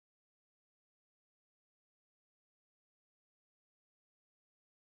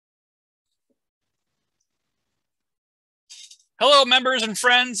Hello, members and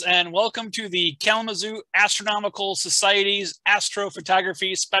friends, and welcome to the Kalamazoo Astronomical Society's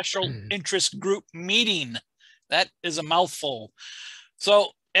Astrophotography Special Interest Group meeting. That is a mouthful. So,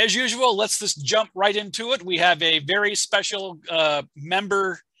 as usual, let's just jump right into it. We have a very special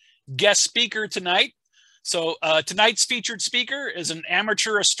member guest speaker tonight. So tonight's featured speaker is an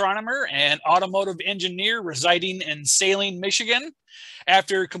amateur astronomer and automotive engineer residing in Saline, Michigan.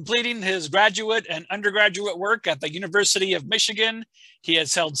 After completing his graduate and undergraduate work at the University of Michigan, he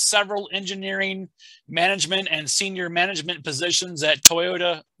has held several engineering, management, and senior management positions at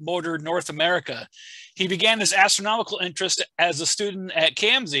Toyota Motor North America. He began his astronomical interest as a student at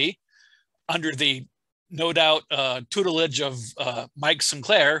KAMSC under the, no doubt, tutelage of Mike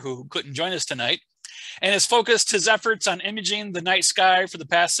Sinclair, who couldn't join us tonight, and has focused his efforts on imaging the night sky for the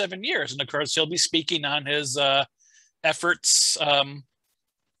past 7 years. And of course, he'll be speaking on his efforts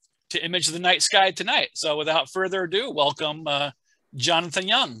to image the night sky tonight. So without further ado, welcome Jonathan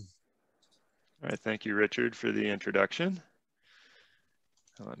Young. All right, thank you, Richard, for the introduction.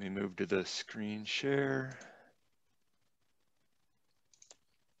 Let me move to the screen share.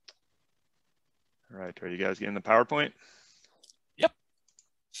 All right, are you guys getting the PowerPoint? Yep.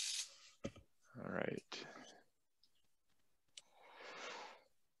 All right.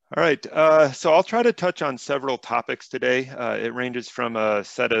 All right, so I'll try to touch on several topics today. It ranges from a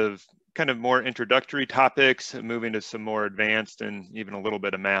set of kind of more introductory topics, moving to some more advanced and even a little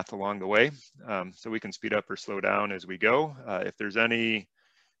bit of math along the way. So we can speed up or slow down as we go. If there's any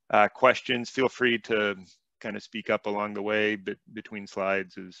questions, feel free to kind of speak up along the way, but between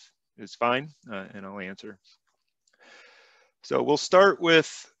slides is fine, and I'll answer. So we'll start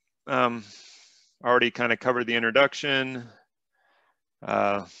with, already kind of covered the introduction.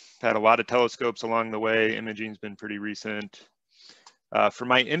 Had a lot of telescopes along the way. Imaging's been pretty recent. For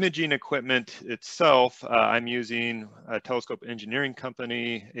my imaging equipment itself, I'm using a telescope engineering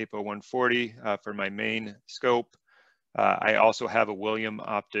company, APO 140, for my main scope. I also have a William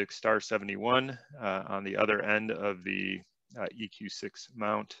Optics Star 71 on the other end of the EQ6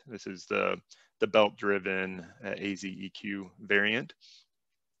 mount. This is the belt-driven AZ EQ variant.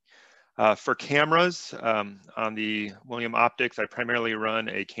 For cameras, on the William Optics, I primarily run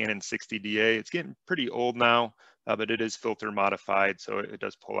a Canon 60DA. It's getting pretty old now, but it is filter modified, so it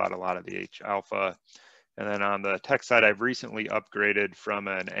does pull out a lot of the H alpha. And then on the tech side, I've recently upgraded from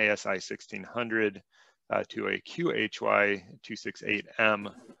an ASI 1600 to a QHY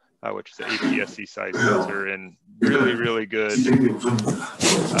 268M, which is an APS-C size sensor and really good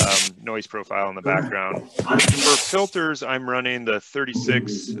noise profile in the background. For filters, I'm running the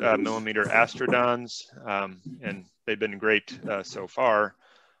 36 millimeter Astrodons, and they've been great so far.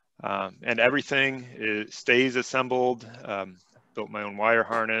 And everything stays assembled. Built my own wire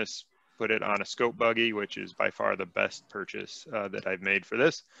harness, put it on a scope buggy, which is by far the best purchase that I've made for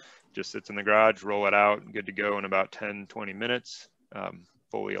this. Just sits in the garage, roll it out, good to go in about 10-20 minutes.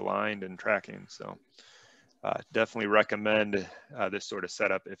 Fully aligned and tracking. So definitely recommend this sort of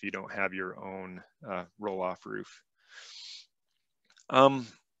setup if you don't have your own roll-off roof.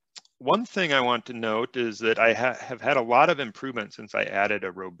 One thing I want to note is that I have had a lot of improvement since I added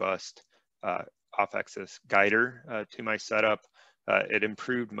a robust off-axis guider to my setup. It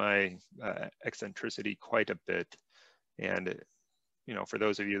improved my eccentricity quite a bit. And you know, for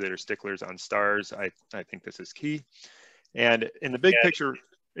those of you that are sticklers on stars, I think this is key. And in the big picture,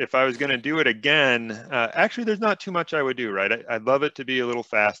 if I was going to do it again, actually, there's not too much I would do, right? I'd love it to be a little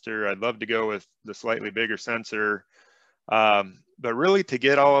faster. I'd love to go with the slightly bigger sensor. But really, to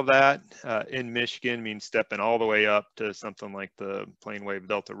get all of that in Michigan means stepping all the way up to something like the Planewave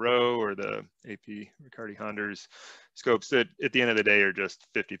Delta Rho or the AP Riccardi Honders scopes that at the end of the day are just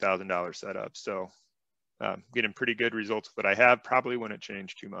 $50,000 setups. So getting pretty good results with what I have, probably wouldn't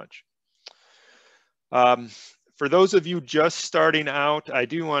change too much. For those of you just starting out, I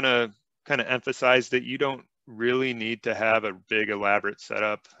do want to kind of emphasize that you don't really need to have a big elaborate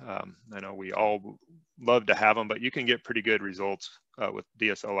setup. I know we all love to have them, but you can get pretty good results with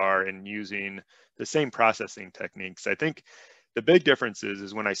DSLR and using the same processing techniques. I think the big difference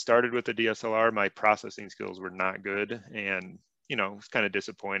is when I started with the DSLR, my processing skills were not good, and you know, was kind of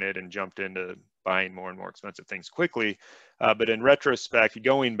disappointed and jumped into buying more and more expensive things quickly. But in retrospect,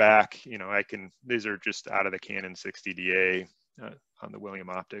 going back, you know, these are just out of the Canon 60DA on the William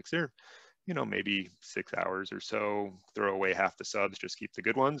Optics. They're, you know, maybe 6 hours or so, throw away half the subs, just keep the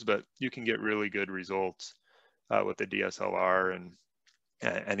good ones, but you can get really good results with the DSLR and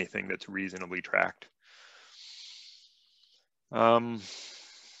anything that's reasonably tracked.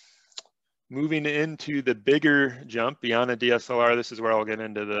 Moving into the bigger jump beyond the DSLR, this is where I'll get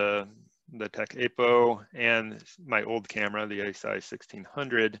into the the Tech APO and my old camera, the ASI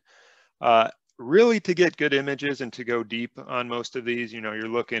 1600. Really to get good images and to go deep on most of these, you know, you're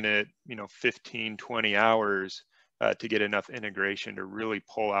looking at, you know, 15, 20 hours to get enough integration to really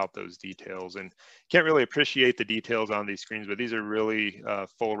pull out those details. And can't really appreciate the details on these screens, but these are really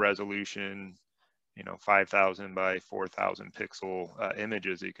full resolution, you know, 5,000 by 4,000 pixel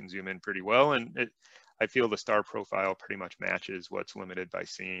images. You can zoom in pretty well. And I feel the star profile pretty much matches what's limited by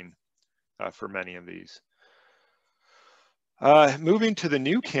seeing for many of these. Moving to the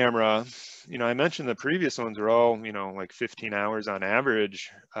new camera, you know, I mentioned the previous ones are all, you know, like 15 hours on average.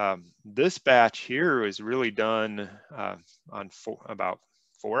 This batch here is really done on about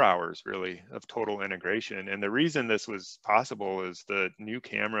 4 hours really of total integration. And the reason this was possible is the new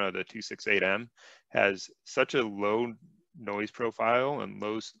camera, the 268M, has such a low noise profile and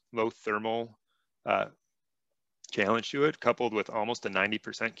low thermal challenge to it, coupled with almost a 90%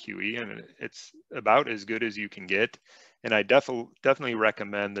 QE, and it's about as good as you can get. And I definitely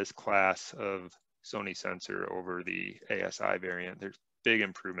recommend this class of Sony sensor over the ASI variant. There's big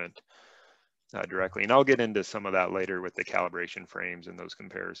improvement directly, and I'll get into some of that later with the calibration frames and those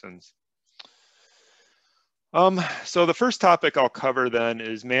comparisons. So the first topic I'll cover then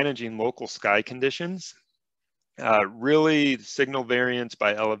is managing local sky conditions. Really signal variance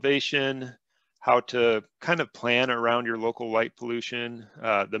by elevation, how to kind of plan around your local light pollution,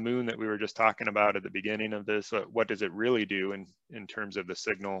 the moon that we were just talking about at the beginning of this, what does it really do in terms of the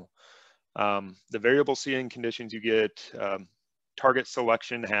signal? The variable seeing conditions you get, target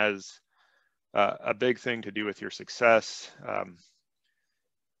selection has a big thing to do with your success.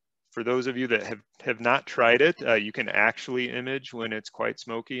 For those of you that have not tried it, you can actually image when it's quite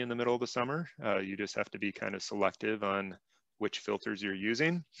smoky in the middle of the summer. You just have to be kind of selective on which filters you're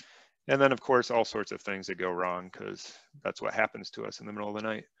using. And then, of course, all sorts of things that go wrong because that's what happens to us in the middle of the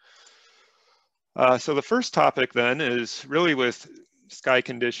night. So the first topic then is really with sky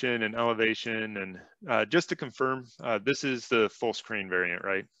condition and elevation. And just to confirm, this is the full screen variant,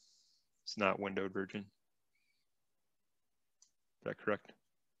 right? It's not windowed version. Is that correct?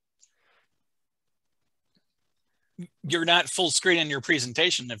 You're not full screen in your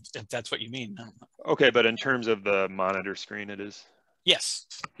presentation, if that's what you mean. Okay, but in terms of the monitor screen, it is? Yes.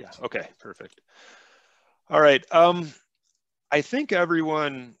 Yeah, okay, perfect. All right, I think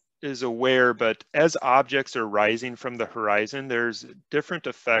everyone is aware, but as objects are rising from the horizon, there's different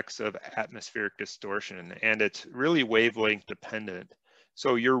effects of atmospheric distortion, and it's really wavelength dependent.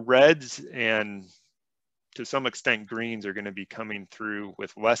 So your reds and to some extent greens are going to be coming through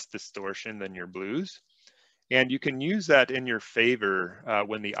with less distortion than your blues. And you can use that in your favor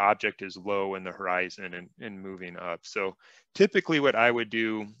when the object is low in the horizon and moving up. So typically what I would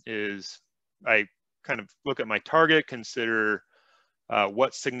do is I kind of look at my target, consider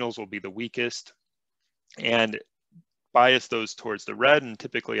what signals will be the weakest, and bias those towards the red. And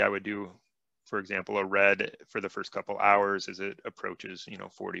typically I would do, for example, a red for the first couple hours as it approaches, you know,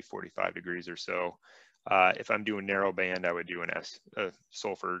 40, 45 degrees or so. If I'm doing narrowband, I would do a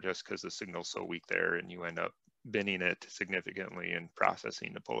sulfur just because the signal's so weak there and you end up binning it significantly and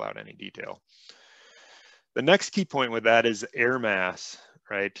processing to pull out any detail. The next key point with that is air mass,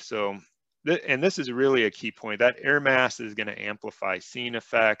 right? So, and this is really a key point, that air mass is going to amplify scene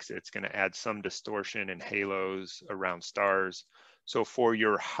effects. It's going to add some distortion and halos around stars. So for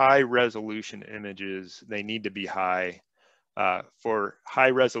your high resolution images, they need to be high. For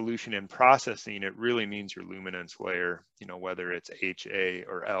high resolution in processing, it really means your luminance layer, you know, whether it's HA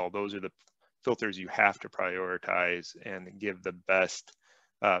or L, those are the filters you have to prioritize and give the best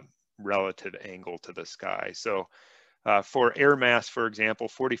relative angle to the sky. So for air mass, for example,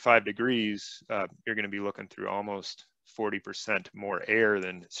 45 degrees, you're going to be looking through almost 40% more air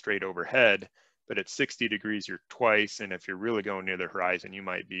than straight overhead. But at 60 degrees, you're twice. And if you're really going near the horizon, you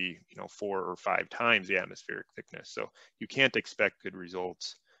might be, you know, 4 or 5 times the atmospheric thickness. So you can't expect good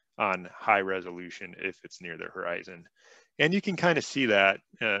results on high resolution if it's near the horizon. And you can kind of see that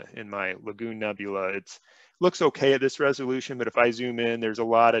in my Lagoon Nebula. It looks okay at this resolution, but if I zoom in, there's a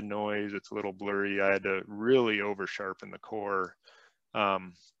lot of noise. It's a little blurry. I had to really over sharpen the core.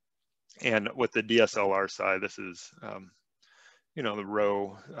 And with the DSLR side, this is, you know, the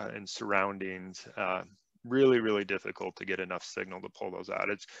row and surroundings, really, really difficult to get enough signal to pull those out.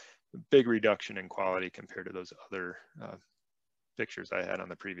 It's a big reduction in quality compared to those other pictures I had on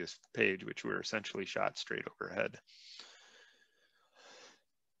the previous page, which were essentially shot straight overhead.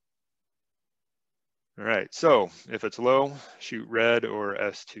 All right, so if it's low, shoot red or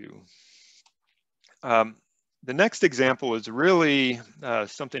S2. The next example is really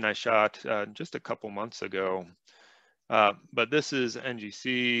something I shot just a couple months ago. But this is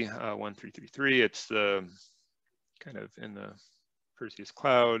NGC 1333. It's the kind of in the Perseus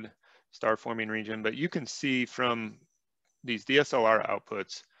cloud star forming region. But you can see from these DSLR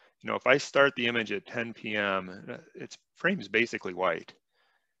outputs, you know, if I start the image at 10 p.m., its frame is basically white.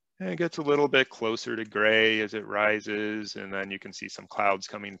 And it gets a little bit closer to gray as it rises, and then you can see some clouds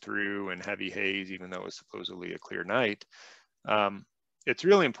coming through and heavy haze, even though it's supposedly a clear night. It's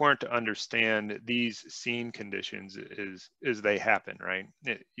really important to understand these scene conditions as they happen, right?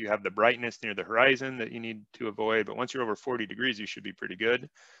 You have the brightness near the horizon that you need to avoid, but once you're over 40 degrees, you should be pretty good.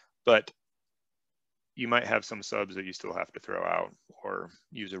 But you might have some subs that you still have to throw out or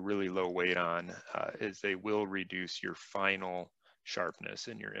use a really low weight on, as they will reduce your final sharpness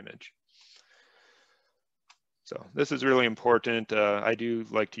in your image. So this is really important. I do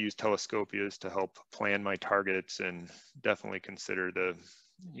like to use telescopias to help plan my targets and definitely consider the,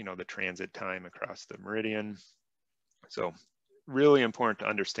 you know, the transit time across the meridian. So really important to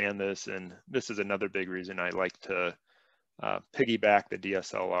understand this. And this is another big reason I like to piggyback the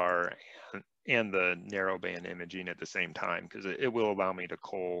DSLR and the narrowband imaging at the same time, because it will allow me to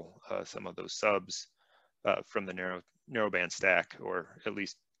cull some of those subs from the narrowband stack, or at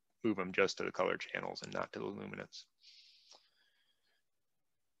least move them just to the color channels and not to the luminance.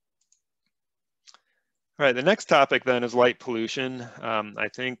 All right, the next topic then is light pollution. I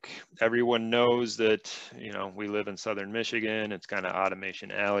think everyone knows that, you know, we live in southern Michigan. It's kind of automation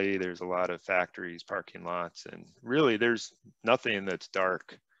alley. There's a lot of factories, parking lots, and really there's nothing that's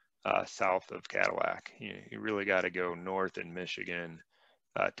dark south of Cadillac. You really got to go north in Michigan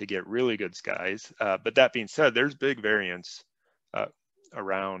to get really good skies. But that being said, there's big variance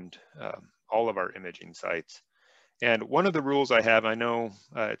around all of our imaging sites. And one of the rules I have, I know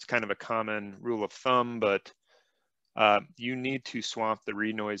it's kind of a common rule of thumb, but you need to swamp the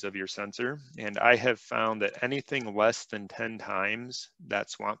read noise of your sensor. And I have found that anything less than 10 times that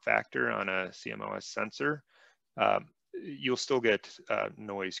swamp factor on a CMOS sensor, you'll still get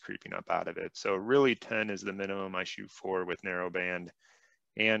noise creeping up out of it. So really 10 is the minimum I shoot for with narrowband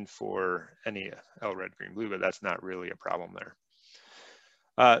and for any L red, green, blue, but that's not really a problem there.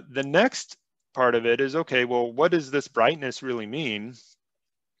 The next part of it is, okay, well, what does this brightness really mean?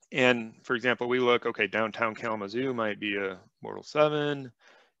 And for example, we look, okay, downtown Kalamazoo might be a Bortle 7.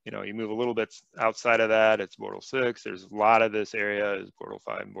 You know, you move a little bit outside of that, it's Bortle 6. There's a lot of this area is Bortle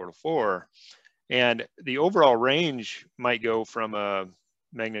 5 and Bortle 4. And the overall range might go from a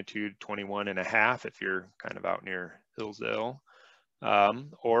magnitude 21.5 if you're kind of out near Hillsdale,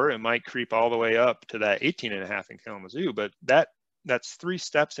 or it might creep all the way up to that 18.5 in Kalamazoo. But that's 3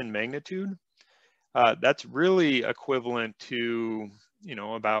 steps in magnitude. That's really equivalent to, you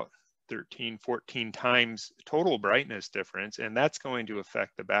know, about 13, 14 times total brightness difference, and that's going to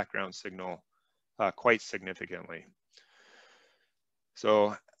affect the background signal quite significantly.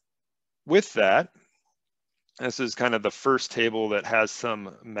 So with that, this is kind of the first table that has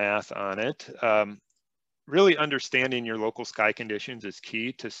some math on it. Really understanding your local sky conditions is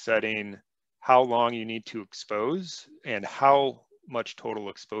key to setting how long you need to expose and how much total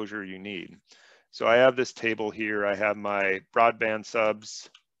exposure you need. So I have this table here. I have my broadband subs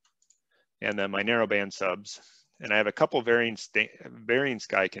and then my narrowband subs. And I have a couple varying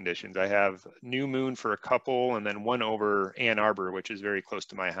sky conditions. I have new moon for a couple, and then one over Ann Arbor, which is very close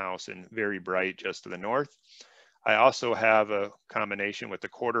to my house and very bright just to the north. I also have a combination with the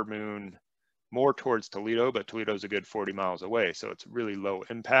quarter moon more towards Toledo, but Toledo's a good 40 miles away, so it's really low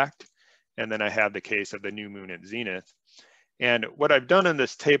impact. And then I have the case of the new moon at zenith. And what I've done in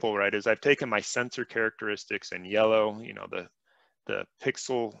this table, right, is I've taken my sensor characteristics in yellow, you know, the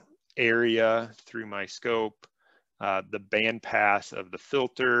pixel area through my scope, the band pass of the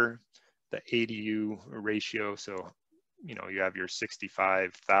filter, the ADU ratio. So, you know, you have your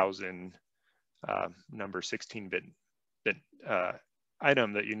 65,000 number 16-bit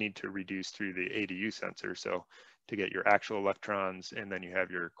item that you need to reduce through the ADU sensor. So to get your actual electrons, and then you have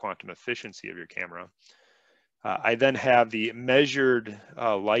your quantum efficiency of your camera. I then have the measured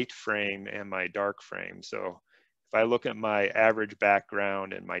light frame and my dark frame. So if I look at my average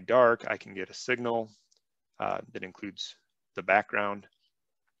background and my dark, I can get a signal that includes the background.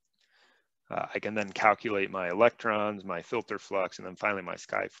 I can then calculate my electrons, my filter flux, and then finally my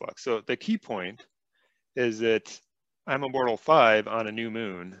sky flux. So the key point is that I'm a Bortle 5 on a new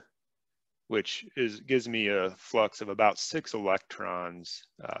moon, which gives me a flux of about 6 electrons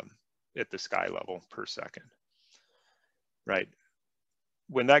at the sky level per second. Right.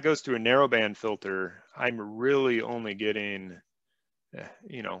 When that goes through a narrowband filter, I'm really only getting,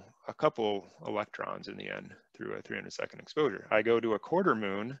 you know, a couple electrons in the end through a 300-second exposure. I go to a quarter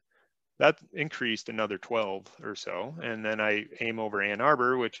moon, that increased another 12 or so. And then I aim over Ann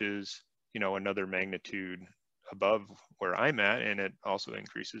Arbor, which is, another magnitude above where I'm at, and it also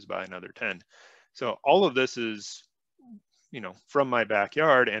increases by another 10. So all of this is, from my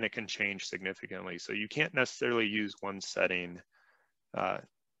backyard, and it can change significantly. So you can't necessarily use one setting to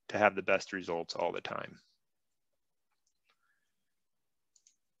have the best results all the time.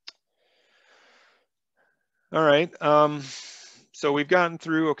 All right, so we've gotten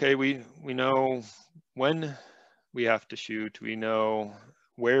through, okay, we know when we have to shoot, we know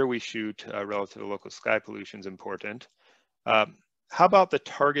where we shoot relative to local sky pollution is important. How about the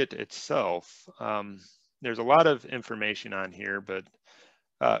target itself? There's a lot of information on here, but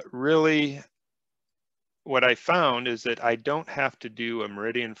really what I found is that I don't have to do a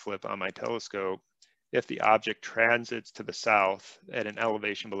meridian flip on my telescope if the object transits to the south at an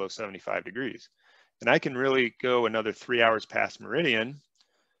elevation below 75 degrees. And I can really go another 3 hours past meridian,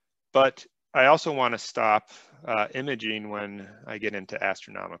 but I also want to stop imaging when I get into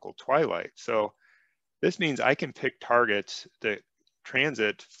astronomical twilight. So this means I can pick targets that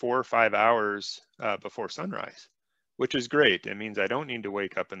transit 4 or 5 hours before sunrise, which is great. It means I don't need to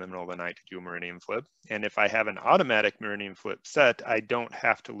wake up in the middle of the night to do a meridian flip. And if I have an automatic meridian flip set, I don't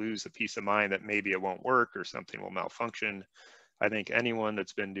have to lose the peace of mind that maybe it won't work or something will malfunction. I think anyone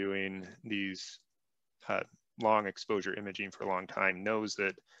that's been doing these long exposure imaging for a long time knows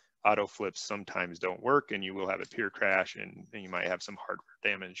that auto flips sometimes don't work, and you will have a peer crash, and you might have some hardware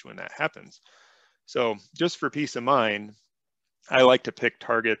damage when that happens. So just for peace of mind, I like to pick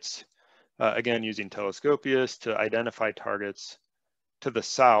targets, again, using Telescopius to identify targets to the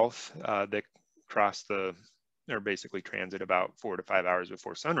south that cross or basically transit about 4 to 5 hours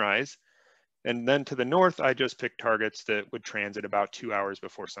before sunrise. And then to the north, I just pick targets that would transit about 2 hours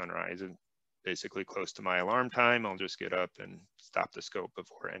before sunrise, and basically close to my alarm time, I'll just get up and stop the scope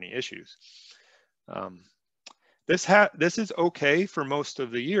before any issues. This is okay for most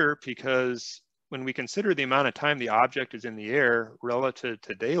of the year, because when we consider the amount of time the object is in the air relative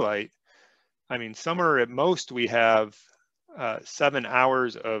to daylight, I mean, summer at most we have 7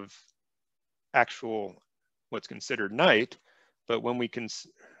 hours of actual what's considered night, but when we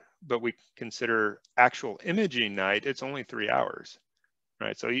consider actual imaging night, it's only 3 hours.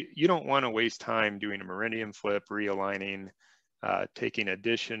 Right, so you don't want to waste time doing a meridian flip, realigning, taking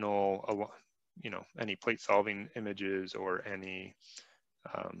additional, any plate solving images or any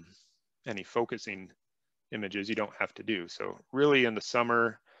focusing images you don't have to do. So really in the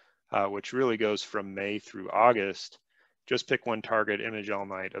summer, which really goes from May through August, just pick one target, image all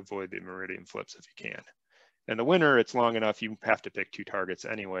night, avoid the meridian flips if you can. In the winter, it's long enough, you have to pick 2 targets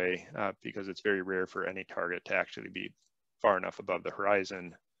anyway, because it's very rare for any target to actually be far enough above the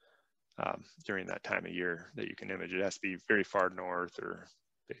horizon during that time of year that you can image. It has to be very far north or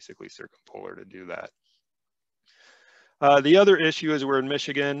basically circumpolar to do that. The other issue is we're in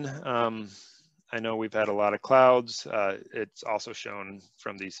Michigan. I know we've had a lot of clouds. It's also shown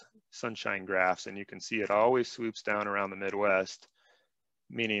from these sunshine graphs, and you can see it always swoops down around the Midwest,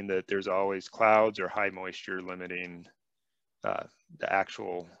 meaning that there's always clouds or high moisture limiting the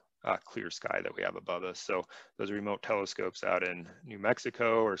actual clear sky that we have above us. So those remote telescopes out in New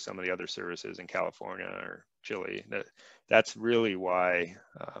Mexico or some of the other services in California or Chile, that's really why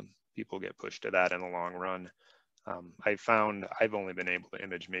people get pushed to that in the long run. I found I've only been able to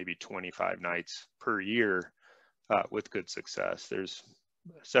image maybe 25 nights per year with good success. There's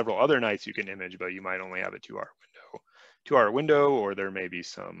several other nights you can image, but you might only have a 2-hour window, or there may be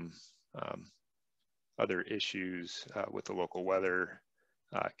some other issues with the local weather,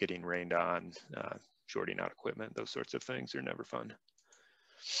 getting rained on, shorting out equipment. Those sorts of things are never fun.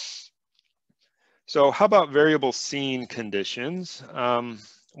 So how about variable scene conditions?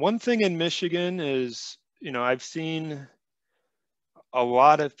 One thing in Michigan is, I've seen a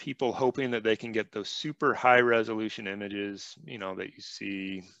lot of people hoping that they can get those super high resolution images, that you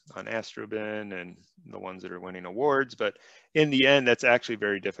see on Astronomy and the ones that are winning awards. But in the end, that's actually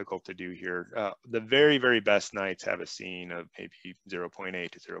very difficult to do here. The very, very best nights have a scene of maybe 0.8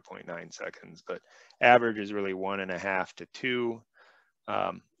 to 0.9 seconds, but average is really 1.5 to 2.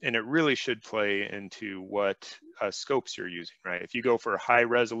 And it really should play into what scopes you're using, right? If you go for a high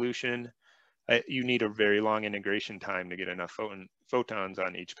resolution, you need a very long integration time to get enough photons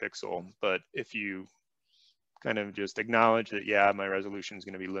on each pixel. But if you kind of just acknowledge that, yeah, my resolution is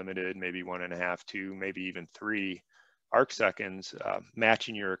going to be limited, maybe 1.5, 2, maybe even 3 arc seconds,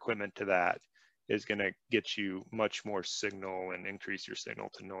 matching your equipment to that is going to get you much more signal and increase your signal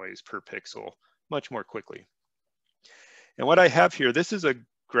to noise per pixel much more quickly. And what I have here, this is a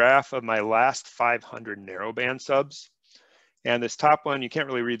graph of my last 500 narrowband subs. And this top one, you can't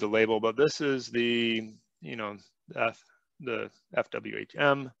really read the label, but this is the, you know, the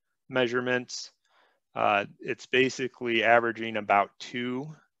FWHM measurements. It's basically averaging about 2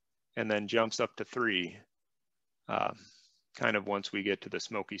 and then jumps up to 3, kind of once we get to the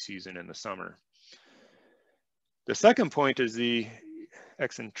smoky season in the summer. The second point is the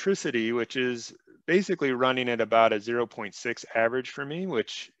eccentricity, which is basically running at about a 0.6 average for me,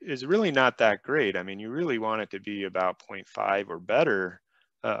 which is really not that great. I mean, you really want it to be about 0.5 or better.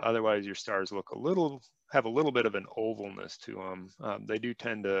 Otherwise, your stars have a little bit of an ovalness to them. They do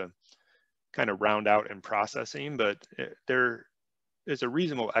tend to kind of round out in processing, but there is a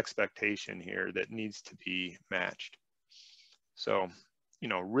reasonable expectation here that needs to be matched. So, you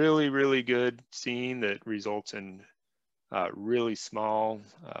know, really, really good seeing that results in really small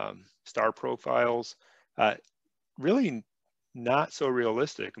star profiles. Really not so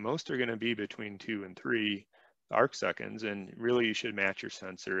realistic. Most are going to be between 2 and 3 arc seconds, and really you should match your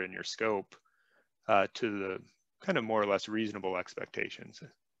sensor and your scope to the kind of more or less reasonable expectations.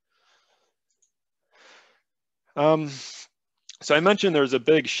 So I mentioned there's a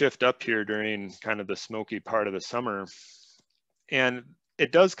big shift up here during kind of the smoky part of the summer, and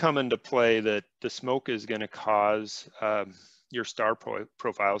it does come into play that the smoke is going to cause your star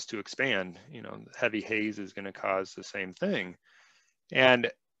profiles to expand. You know, heavy haze is going to cause the same thing.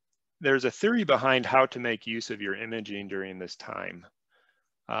 And there's a theory behind how to make use of your imaging during this time.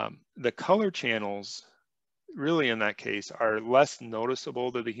 The color channels, really in that case, are less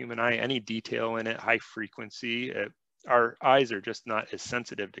noticeable to the human eye. Any detail in it, high frequency, our eyes are just not as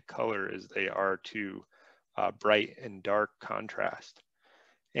sensitive to color as they are to bright and dark contrast.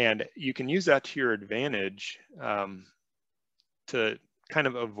 And you can use that to your advantage to kind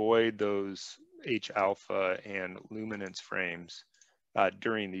of avoid those H alpha and luminance frames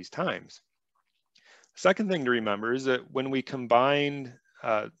during these times. Second thing to remember is that when we combine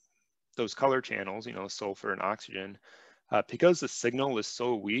those color channels, you know, sulfur and oxygen, because the signal is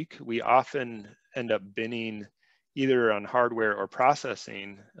so weak, we often end up binning either on hardware or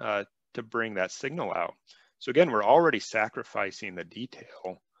processing to bring that signal out. So again, we're already sacrificing the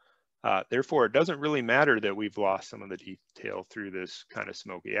detail. Therefore, it doesn't really matter that we've lost some of the detail through this kind of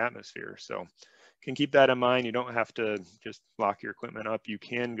smoky atmosphere. So you can keep that in mind. You don't have to just lock your equipment up. You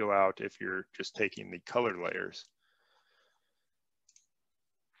can go out if you're just taking the color layers.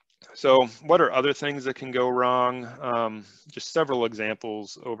 So what are other things that can go wrong? Just several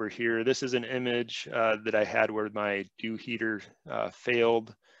examples over here. This is an image that I had where my dew heater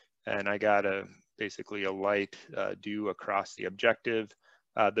failed, and I got basically a light dew across the objective.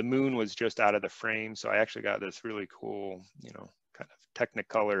 The moon was just out of the frame, so I actually got this really cool, you know, kind of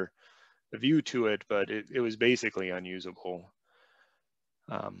Technicolor view to it, but it was basically unusable.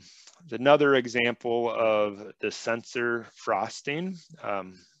 Another example of the sensor frosting.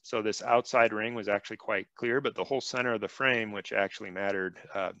 So this outside ring was actually quite clear, but the whole center of the frame, which actually mattered,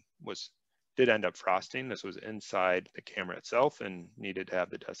 did end up frosting. This was inside the camera itself and needed to have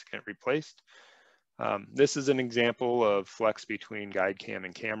the desiccant replaced. This is an example of flex between guide cam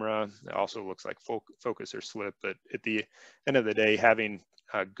and camera. It also looks like focus or slip, but at the end of the day, having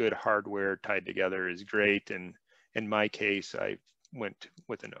good hardware tied together is great. And in my case, I went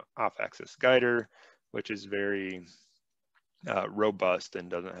with an off-axis guider, which is very robust and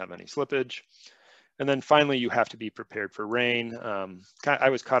doesn't have any slippage. And then finally, you have to be prepared for rain. I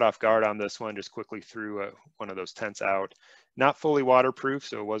was caught off guard on this one, just quickly threw one of those tents out. Not fully waterproof,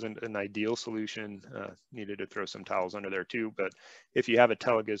 so it wasn't an ideal solution. Needed to throw some towels under there too, but if you have a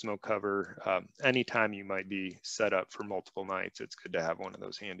telegizmo cover, anytime you might be set up for multiple nights, it's good to have one of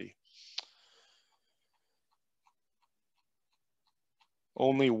those handy.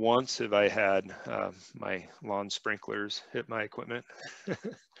 Only once have I had my lawn sprinklers hit my equipment,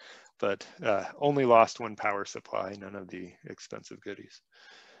 but only lost one power supply, none of the expensive goodies.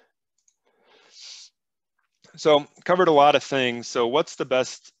 So covered a lot of things. So what's the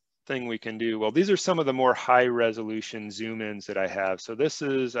best thing we can do? Well, these are some of the more high resolution zoom ins that I have. So this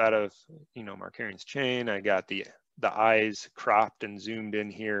is out of, you know, Markarian's chain. I got the eyes cropped and zoomed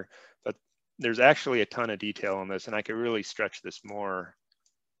in here, but there's actually a ton of detail on this, and I could really stretch this more.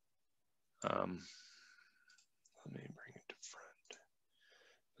 Let me bring it to front.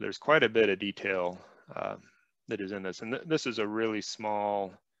 There's quite a bit of detail that is in this, and this is a really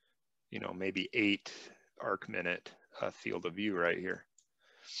small, you know, maybe 8 arc minute field of view right here.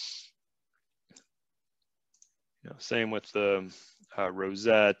 You know, same with the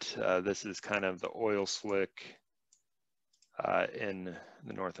rosette. This is kind of the oil slick in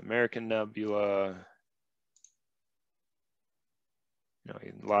the North American nebula. You know,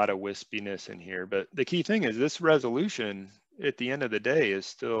 a lot of wispiness in here, but the key thing is this resolution at the end of the day is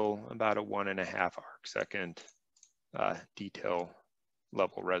still about a 1.5 arc second detail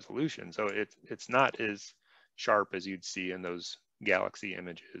level resolution. So it's not as sharp as you'd see in those galaxy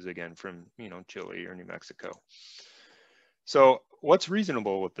images, again, from, you know, Chile or New Mexico. So what's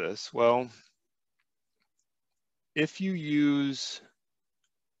reasonable with this? Well, if you use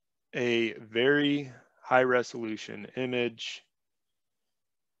a very high resolution image,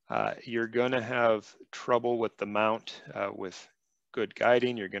 you're going to have trouble with the mount with good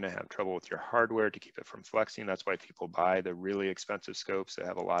guiding. You're going to have trouble with your hardware to keep it from flexing. That's why people buy the really expensive scopes that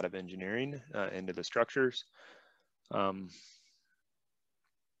have a lot of engineering into the structures. But,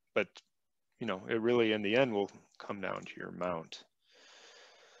 you know, it really in the end will come down to your mount.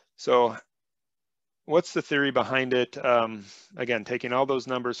 So what's the theory behind it? Again, taking all those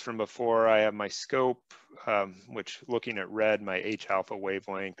numbers from before, I have my scope, which looking at red, my H alpha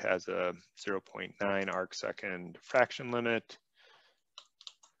wavelength has a 0.9 arc second diffraction limit.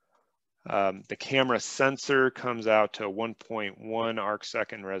 The camera sensor comes out to 1.1 arc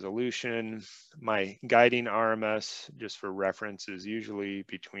second resolution. My guiding RMS, just for reference, is usually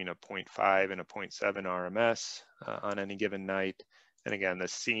between a 0.5 and a 0.7 RMS on any given night. And again, the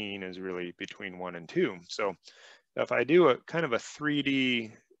scene is really between 1 and 2. So if I do a kind of a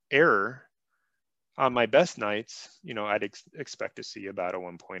 3D error on my best nights, you know, I'd expect to see about a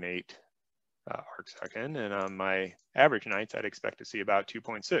 1.8 arc second. And on my average nights, I'd expect to see about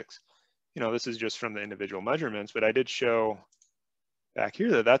 2.6. You know, this is just from the individual measurements, but I did show back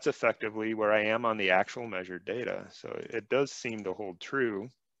here that that's effectively where I am on the actual measured data. So it does seem to hold true.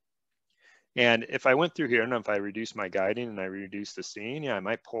 And if I went through here and if I reduce my guiding and I reduce the scene, yeah, I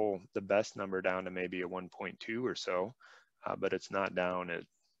might pull the best number down to maybe a 1.2 or so, but it's not down at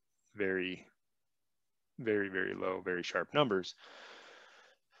very, very, very low, very sharp numbers.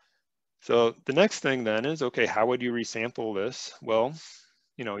 So the next thing then is, okay, how would you resample this? Well,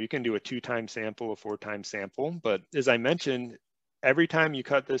 you know, you can do a 2-time sample, a 4-time sample, but as I mentioned, every time you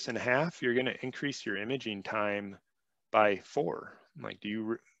cut this in half, you're going to increase your imaging time by 4. Like,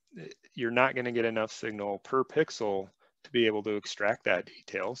 you're not going to get enough signal per pixel to be able to extract that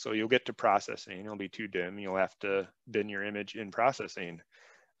detail. So you'll get to processing, it'll be too dim. You'll have to bin your image in processing.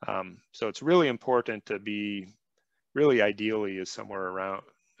 So it's really important to be, really ideally is somewhere around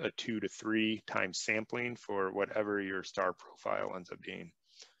a 2 to 3 times sampling for whatever your star profile ends up being.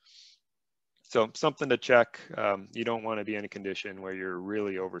 So something to check. You don't want to be in a condition where you're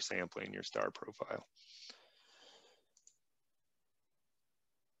really oversampling your star profile.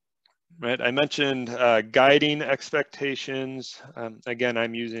 Right, I mentioned guiding expectations. Again,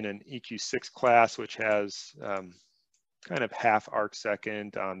 I'm using an EQ6 class, which has kind of half arc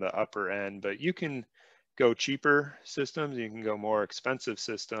second on the upper end, but you can go cheaper systems, you can go more expensive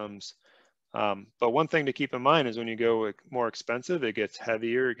systems. But one thing to keep in mind is when you go more expensive, it gets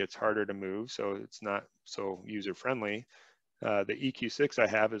heavier, it gets harder to move, so it's not so user-friendly. The EQ6 I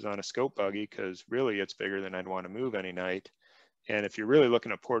have is on a scope buggy because really it's bigger than I'd want to move any night. And if you're really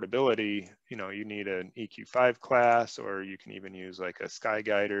looking at portability, you know, you need an EQ5 class, or you can even use like a Sky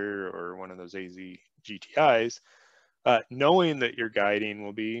Guider or one of those AZ GTIs, knowing that your guiding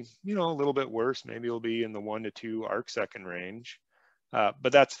will be, you know, a little bit worse. Maybe it'll be in the 1 to 2 arc second range.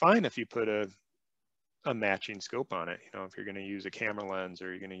 But that's fine if you put a matching scope on it. You know, if you're going to use a camera lens, or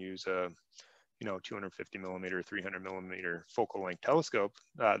you're going to use a, you know, 250 millimeter, 300 millimeter focal length telescope,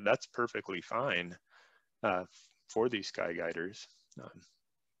 that's perfectly fine for these Sky Guiders.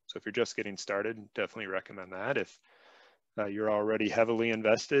 So if you're just getting started, definitely recommend that. If you're already heavily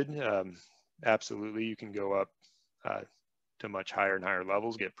invested, absolutely, you can go up to much higher and higher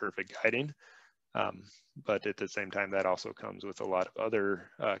levels, get perfect guiding. But at the same time, that also comes with a lot of other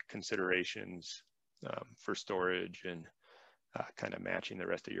considerations for storage and kind of matching the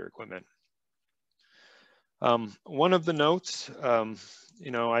rest of your equipment. One of the notes,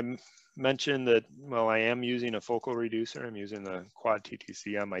 you know, I mentioned that, well, I am using a focal reducer. I'm using the Quad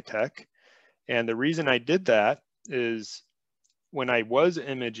TTC on my tech. And the reason I did that is when I was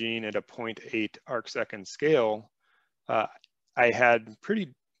imaging at a 0.8 arc second scale, I had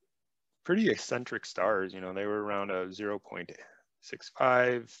pretty eccentric stars. You know, they were around a 0.65,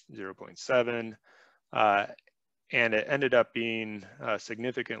 0.7, and it ended up being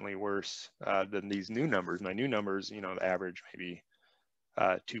significantly worse than these new numbers. My new numbers, you know, the average maybe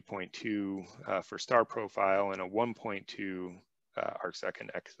 2.2 for star profile and a 1.2 arc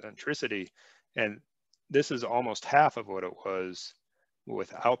second eccentricity. And this is almost half of what it was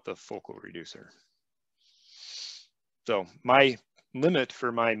without the focal reducer. So my limit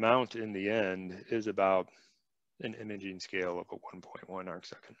for my mount in the end is about an imaging scale of a 1.1 arc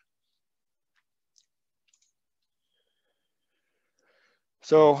second.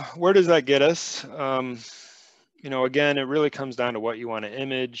 So where does that get us? You know, again, it really comes down to what you want to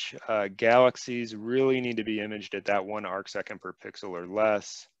image. Galaxies really need to be imaged at that 1 arcsecond per pixel or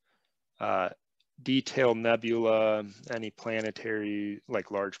less. Detailed nebula, any planetary, like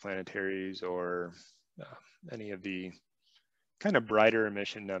large planetaries, or any of the kind of brighter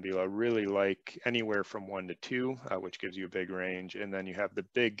emission nebula, really like anywhere from 1 to 2, which gives you a big range. And then you have the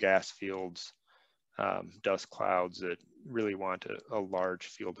big gas fields, dust clouds that really want a large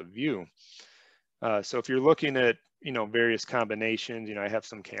field of view. So if you're looking at, you know, various combinations, you know, I have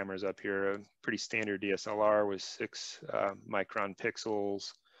some cameras up here, a pretty standard DSLR with 6 micron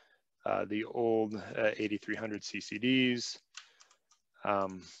pixels, the old 8300 CCDs,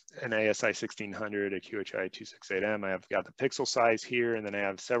 an ASI 1600, a QHI 268M. I've got the pixel size here, and then I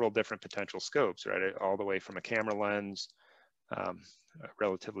have several different potential scopes, right? All the way from a camera lens, a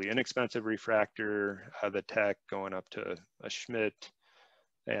relatively inexpensive refractor, the tech going up to a Schmidt,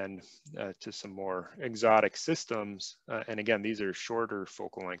 and to some more exotic systems. And again, these are shorter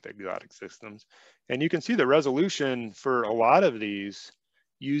focal length exotic systems. And you can see the resolution for a lot of these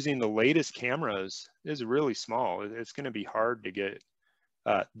using the latest cameras is really small. It's going to be hard to get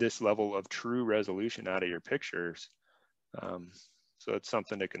this level of true resolution out of your pictures. So it's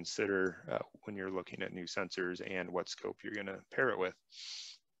something to consider when you're looking at new sensors and what scope you're going to pair it with.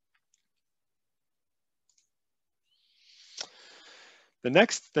 The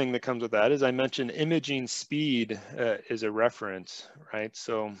next thing that comes with that is I mentioned imaging speed is a reference, right?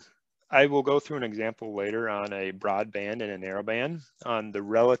 So I will go through an example later on a broadband and a narrowband on the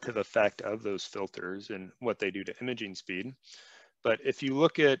relative effect of those filters and what they do to imaging speed. But if you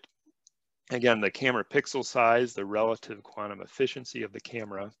look at, again, the camera pixel size, the relative quantum efficiency of the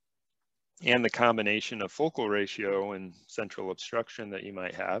camera, and the combination of focal ratio and central obstruction that you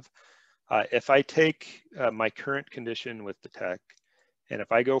might have, if I take my current condition with the tech, and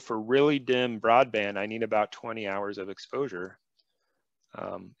if I go for really dim broadband, I need about 20 hours of exposure.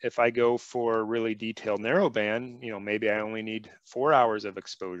 If I go for really detailed narrowband, you know, maybe I only need 4 hours of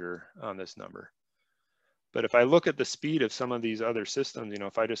exposure on this number. But if I look at the speed of some of these other systems, you know,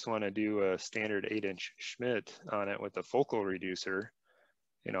 if I just want to do a standard 8-inch Schmidt on it with a focal reducer,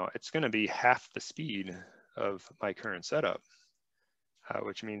 you know, it's going to be half the speed of my current setup,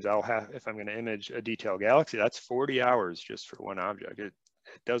 which means I'll have, if I'm going to image a detailed galaxy, that's 40 hours just for one object. It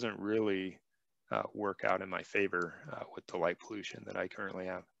doesn't really work out in my favor with the light pollution that I currently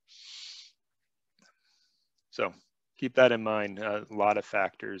have. So keep that in mind. A lot of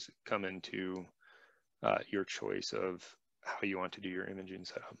factors come into your choice of how you want to do your imaging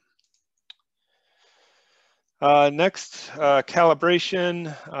setup. Next,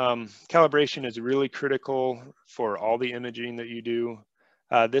 calibration. Calibration is really critical for all the imaging that you do.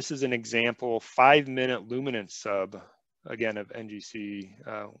 This is an example 5-minute luminance sub, again, of NGC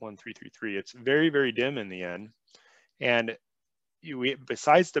 1333. It's very, very dim in the end. And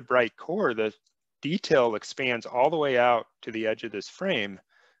besides the bright core, the detail expands all the way out to the edge of this frame,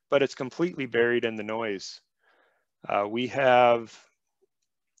 but it's completely buried in the noise. We have,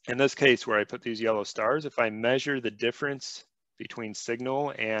 in this case where I put these yellow stars, if I measure the difference between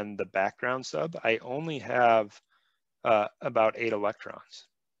signal and the background sub, I only have about 8 electrons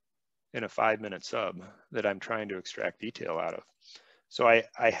in a 5-minute sub that I'm trying to extract detail out of. So I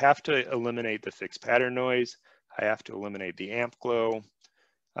have to eliminate the fixed pattern noise. I have to eliminate the amp glow,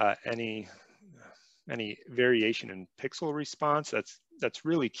 any variation in pixel response. That's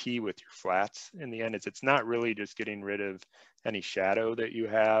really key with your flats. In the end, it's not really just getting rid of any shadow that you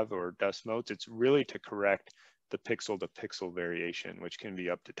have or dust motes. It's really to correct the pixel to pixel variation, which can be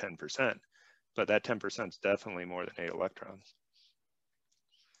up to 10%. But that 10% is definitely more than 8 electrons.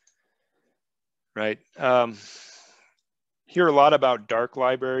 Right. Hear a lot about dark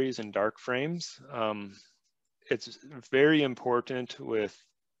libraries and dark frames. It's very important with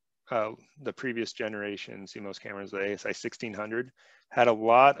the previous generation CMOS cameras. The ASI 1600 had a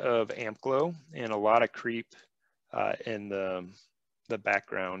lot of amp glow and a lot of creep in the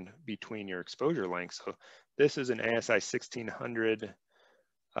background between your exposure lengths. So this is an ASI 1600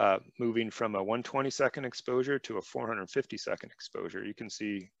 moving from a 120-second exposure to a 450-second exposure. You can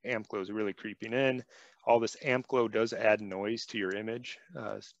see amp glow is really creeping in. All this amp glow does add noise to your image,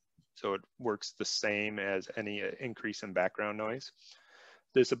 so it works the same as any increase in background noise.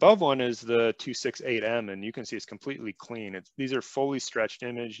 This above one is the 268M, and you can see it's completely clean. These are fully stretched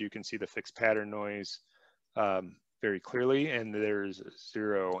image. You can see the fixed pattern noise very clearly, and there's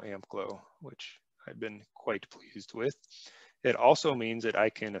 0 amp glow, which I've been quite pleased with. It also means that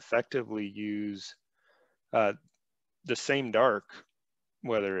I can effectively use the same dark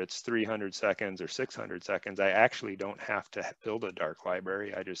whether it's 300 seconds or 600 seconds, I actually don't have to build a dark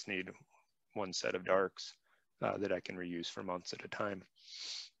library. I just need one set of darks that I can reuse for months at a time.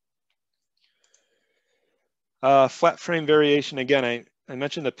 Flat frame variation, again, I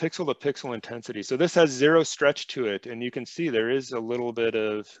mentioned the pixel to pixel intensity. So this has 0 stretch to it, and you can see there is a little bit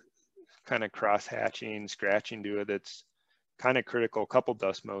of kind of cross hatching, scratching to it. That's kind of critical, a couple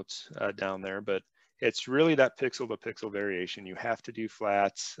dust motes down there, but it's really that pixel to pixel variation. You have to do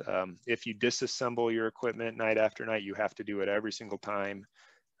flats. If you disassemble your equipment night after night, you have to do it every single time.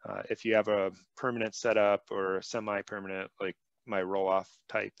 If you have a permanent setup or a semi-permanent, like my roll-off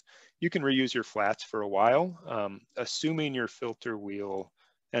type, you can reuse your flats for a while, assuming your filter wheel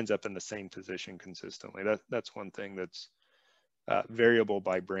ends up in the same position consistently. That's one thing that's variable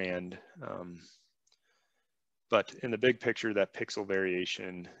by brand. But in the big picture, that pixel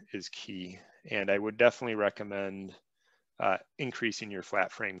variation is key. And I would definitely recommend increasing your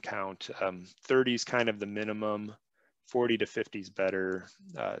flat frame count. 30 is kind of the minimum, 40 to 50 is better.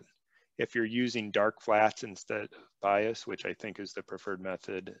 If you're using dark flats instead of bias, which I think is the preferred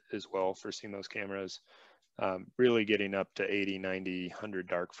method as well for CMOS cameras, really getting up to 80, 90, 100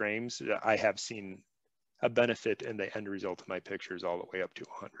 dark frames, I have seen a benefit in the end result of my pictures all the way up to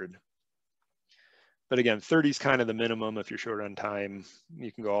 100. But again, 30 is kind of the minimum. If you're short on time,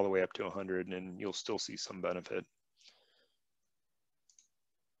 you can go all the way up to 100 and you'll still see some benefit.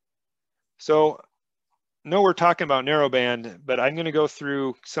 So, no, we're talking about narrowband, but I'm going to go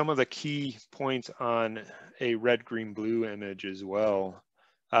through some of the key points on a red, green, blue image as well,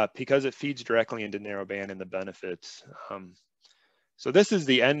 because it feeds directly into narrowband and the benefits. So this is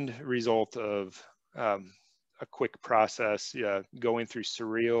the end result of a quick process, going through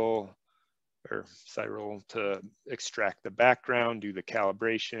Cyral to extract the background, do the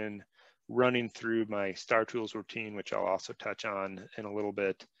calibration, running through my Star Tools routine, which I'll also touch on in a little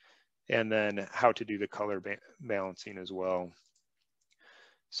bit, and then how to do the color balancing as well.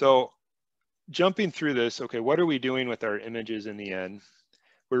 So jumping through this, okay, what are we doing with our images in the end?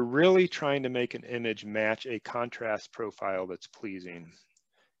 We're really trying to make an image match a contrast profile that's pleasing.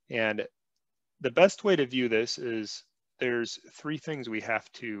 And the best way to view this is there's 3 things we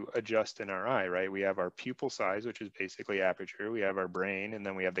have to adjust in our eye, right? We have our pupil size, which is basically aperture. We have our brain, and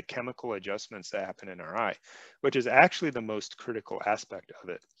then we have the chemical adjustments that happen in our eye, which is actually the most critical aspect of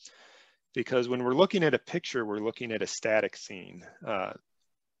it. Because when we're looking at a picture, we're looking at a static scene.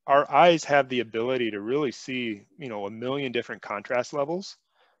 Our eyes have the ability to really see, a million different contrast levels,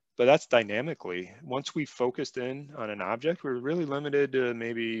 but that's dynamically. Once we focused in on an object, we're really limited to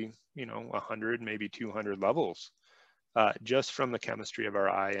maybe, 100, maybe 200 levels, just from the chemistry of our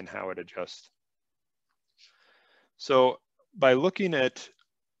eye and how it adjusts. So by looking at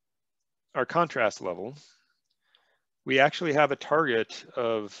our contrast level, we actually have a target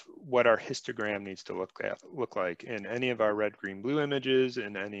of what our histogram needs to look like in any of our red, green, blue images,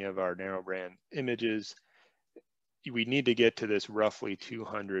 and any of our narrowband images. We need to get to this roughly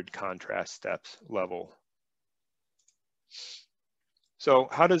 200 contrast steps level. So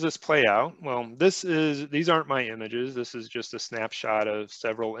how does this play out? Well, these aren't my images. This is just a snapshot of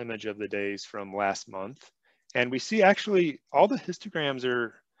several image of the days from last month. And we see actually all the histograms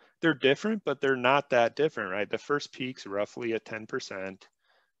they're different, but they're not that different, right? The first peak's roughly at 10%.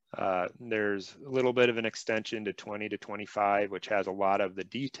 There's a little bit of an extension to 20 to 25, which has a lot of the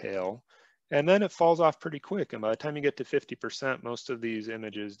detail. And then it falls off pretty quick. And by the time you get to 50%, most of these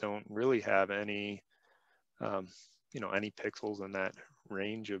images don't really have any, any pixels in that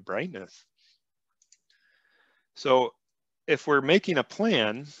range of brightness. So if we're making a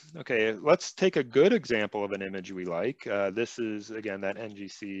plan, okay, let's take a good example of an image we like. This is, again, that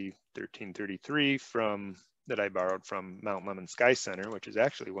NGC 1333 that I borrowed from Mount Lemmon Sky Center, which is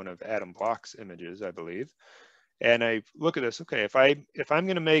actually one of Adam Bloch's images, I believe. And I look at this, okay, if I'm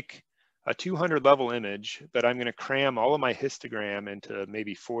going to make a 200 level image, but I'm going to cram all of my histogram into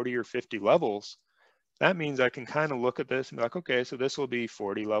maybe 40 or 50 levels, that means I can kind of look at this and be like, okay, so this will be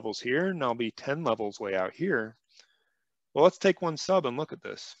 40 levels here, and I'll be 10 levels way out here. Well, let's take one sub and look at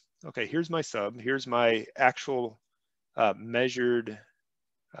this. Okay, here's my sub. Here's my actual measured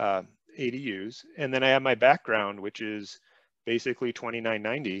ADUs. And then I have my background, which is basically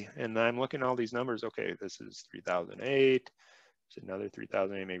 2990. And I'm looking at all these numbers. Okay, this is 3008. It's another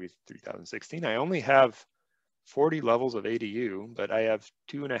 3008, maybe 3016. I only have 40 levels of ADU, but I have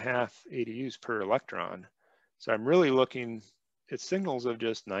 2.5 ADUs per electron. So I'm really looking at signals of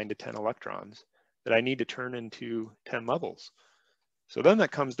just 9 to 10 electrons that I need to turn into 10 levels. So then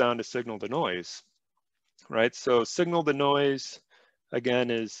that comes down to signal to noise, right? So signal to noise,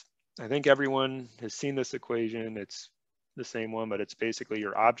 again, I think everyone has seen this equation. It's the same one, but it's basically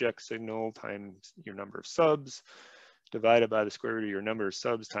your object signal times your number of subs divided by the square root of your number of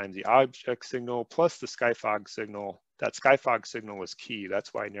subs times the object signal plus the sky fog signal. That sky fog signal is key.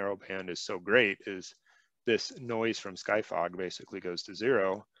 That's why narrowband is so great, is this noise from sky fog basically goes to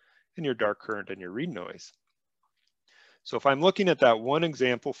 0 and your dark current and your read noise. So if I'm looking at that one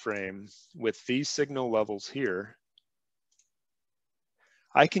example frame with these signal levels here,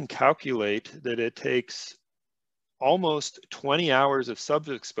 I can calculate that it takes almost 20 hours of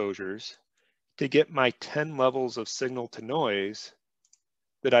sub-exposures to get my 10 levels of signal to noise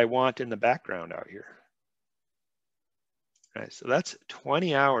that I want in the background out here. All right, so that's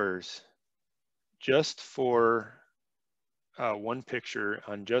 20 hours just for one picture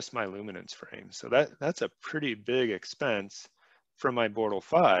on just my luminance frame. So that's a pretty big expense from my Bortle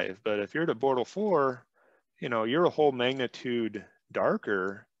 5. But if you're to Bortle 4, you know, you're a whole magnitude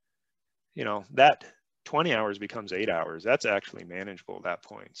darker, you know, that 20 hours becomes 8 hours. That's actually manageable at that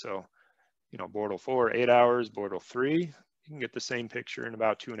point. So, you know, Bortle 4, 8 hours, Bortle 3, you can get the same picture in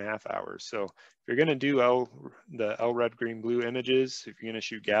about 2.5 hours. So if you're gonna do the L red, green, blue images, if you're gonna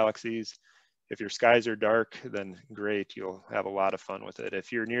shoot galaxies, if your skies are dark, then great, you'll have a lot of fun with it.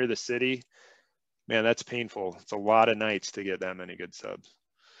 If you're near the city, man, that's painful. It's a lot of nights to get that many good subs.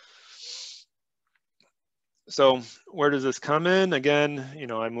 So where does this come in? Again, you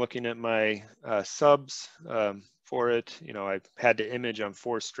know, I'm looking at my subs for it. You know, I've had to image on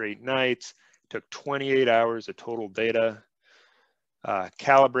 4 straight nights. It took 28 hours of total data,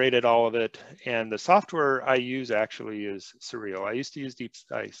 calibrated all of it. And the software I use actually is Surreal. I used to use Deep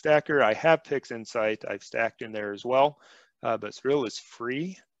Sky Stacker. I have PixInsight. I've stacked in there as well, but Surreal is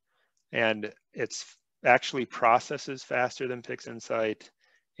free and it's actually processes faster than PixInsight.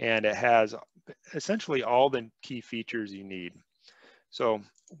 And it has essentially all the key features you need. So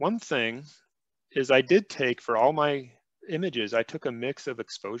one thing is I did take, for all my images, I took a mix of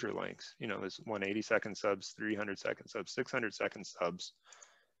exposure lengths. You know, there's 180-second subs, 300-second subs, 600-second subs.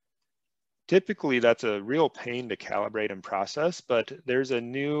 Typically, that's a real pain to calibrate and process, but there's a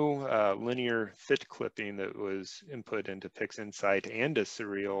new linear fit clipping that was input into PixInsight and to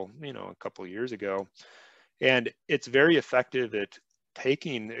Surreal, you know, a couple of years ago. And it's very effective at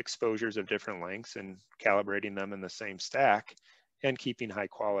taking exposures of different lengths and calibrating them in the same stack and keeping high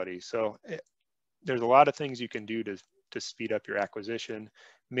quality. So there's a lot of things you can do to speed up your acquisition.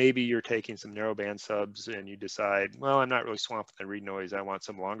 Maybe you're taking some narrowband subs and you decide, well, I'm not really swamping the read noise, I want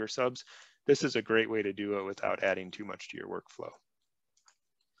some longer subs. This is a great way to do it without adding too much to your workflow.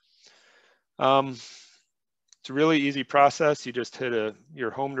 It's a really easy process. You just hit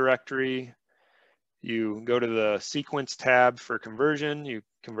your home directory. You go to the sequence tab for conversion. You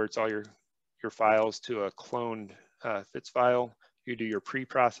converts all your files to a cloned FITS file. You do your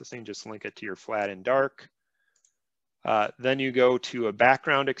pre-processing, just link it to your flat and dark. Then you go to a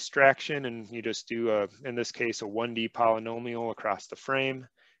background extraction and you just do, in this case, a 1D polynomial across the frame.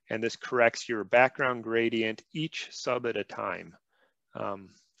 And this corrects your background gradient each sub at a time.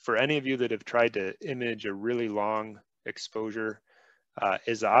 For any of you that have tried to image a really long exposure,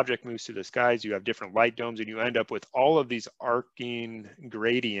 as the object moves through the skies, you have different light domes and you end up with all of these arcing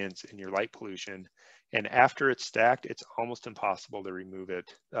gradients in your light pollution. And after it's stacked, it's almost impossible to remove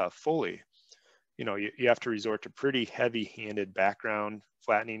it fully. You know, you have to resort to pretty heavy-handed background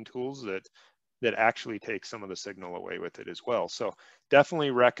flattening tools that actually take some of the signal away with it as well. So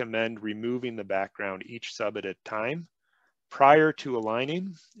definitely recommend removing the background each sub at a time prior to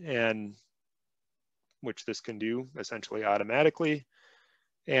aligning, and which this can do essentially automatically,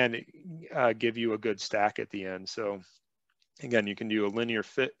 and give you a good stack at the end. So again, you can do a linear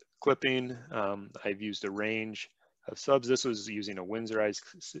fit clipping. I've used a range of subs. This was using a Windsorized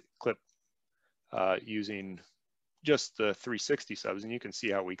clip using just the 360 subs, and you can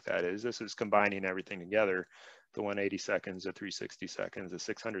see how weak that is. This is combining everything together, the 180 seconds, the 360 seconds, the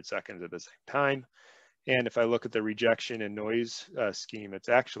 600 seconds at the same time. And if I look at the rejection and noise scheme, it's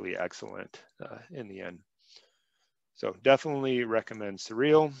actually excellent in the end. So definitely recommend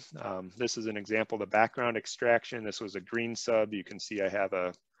Surreal. This is an example of the background extraction. This was a green sub. You can see I have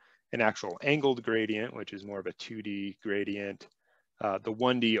an actual angled gradient, which is more of a 2D gradient. The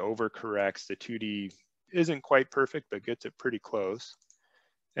 1D overcorrects. The 2D isn't quite perfect, but gets it pretty close.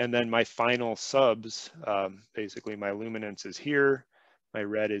 And then my final subs, basically my luminance is here, my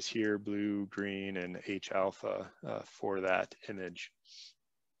red is here, blue, green, and H alpha for that image.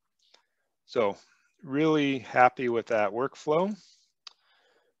 So really happy with that workflow.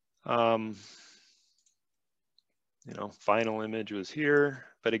 You know, final image was here,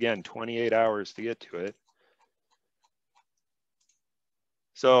 but again, 28 hours to get to it.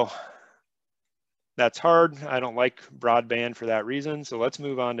 So That's hard. I don't like broadband for that reason. So let's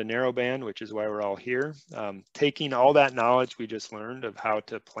move on to narrowband, which is why we're all here. Taking all that knowledge we just learned of how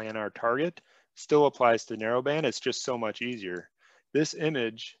to plan our target still applies to narrowband. It's just so much easier. This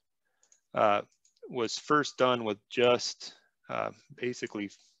image was first done with just basically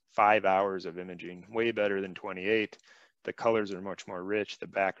 5 hours of imaging, way better than 28. The colors are much more rich, the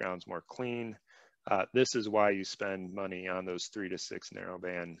background's more clean. This is why you spend money on those 3 to 6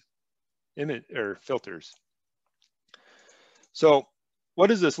 narrowband image or filters. So what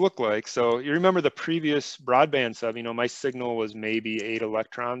does this look like? So you remember the previous broadband sub, you know, my signal was maybe 8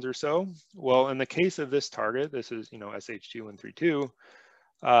 electrons or so. Well, in the case of this target, this is, you know, SH2132,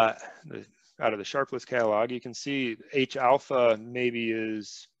 out of the Sharpless catalog, you can see H alpha maybe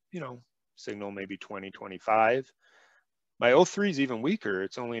is, you know, signal maybe 20, 25. My O3 is even weaker.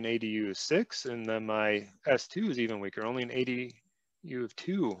 It's only an ADU of 6, and then my S2 is even weaker, only an ADU of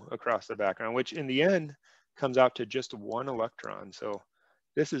 2 across the background, which in the end comes out to just 1 electron. So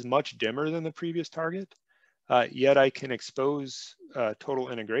this is much dimmer than the previous target, yet I can expose total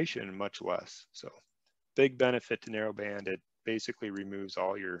integration much less. So big benefit to narrowband. It basically removes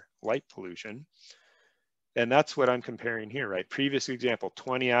all your light pollution. And that's what I'm comparing here, right? Previous example,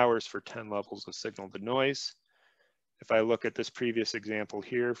 20 hours for 10 levels of signal to noise. If I look at this previous example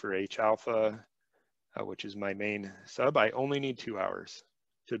here for H alpha, which is my main sub, I only need 2 hours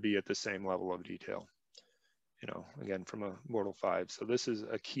to be at the same level of detail, you know, again, from a Mortal 5. So this is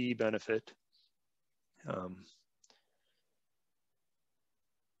a key benefit.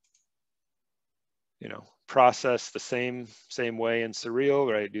 You know, process the same way in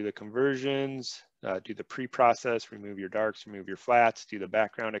Surreal, right? Do the conversions, do the pre-process, remove your darks, remove your flats, do the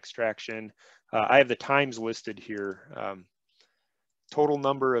background extraction. I have the times listed here. Total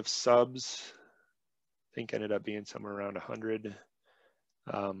number of subs, I think ended up being somewhere around 100,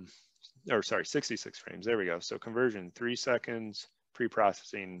 or sorry, 66 frames. There we go. So conversion, 3 seconds,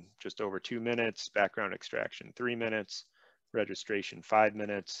 pre-processing just over 2 minutes, background extraction, 3 minutes, registration, 5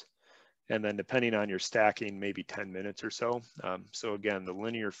 minutes. And then depending on your stacking, maybe 10 minutes or so. So again, the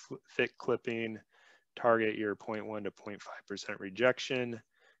linear fit clipping, target your 0.1 to 0.5% rejection.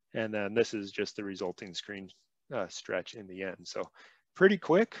 And then this is just the resulting screen stretch in the end. So pretty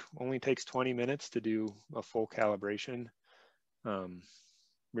quick, only takes 20 minutes to do a full calibration.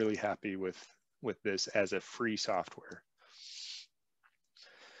 Really happy with this as a free software.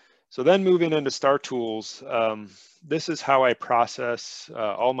 So then moving into Star Tools, this is how I process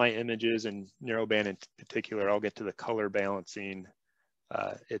all my images and narrowband in particular. I'll get to the color balancing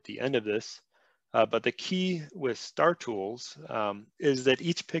at the end of this. But the key with Star Tools is that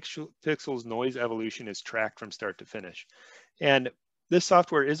each pixel's noise evolution is tracked from start to finish. And this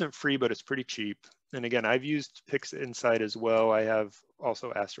software isn't free, but it's pretty cheap. And again, I've used PixInsight as well. I have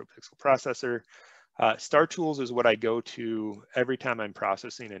also AstroPixel Processor. Star Tools is what I go to every time I'm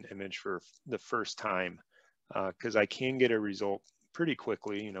processing an image for the first time, because I can get a result pretty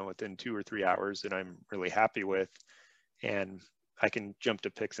quickly, you know, within 2 or 3 hours that I'm really happy with. And I can jump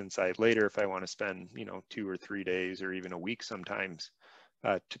to PixInsight later if I want to spend, you know, 2 or 3 days or even a week sometimes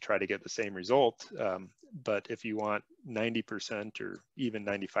to try to get the same result. But if you want 90% or even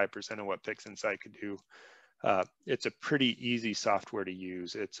 95% of what PixInsight could do, it's a pretty easy software to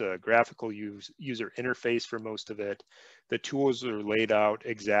use. It's a graphical user interface for most of it. The tools are laid out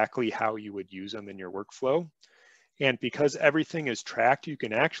exactly how you would use them in your workflow. And because everything is tracked, you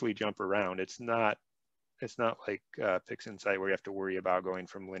can actually jump around. It's not like PixInsight where you have to worry about going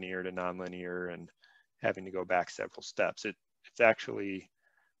from linear to nonlinear and having to go back several steps. It's actually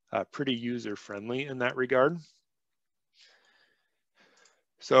pretty user-friendly in that regard.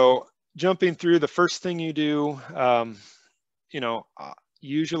 So jumping through, the first thing you do, you know,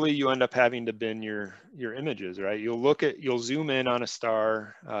 usually you end up having to bin your images, right? You'll zoom in on a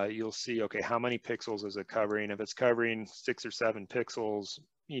star, you'll see, okay, how many pixels is it covering? If it's covering 6 or 7 pixels,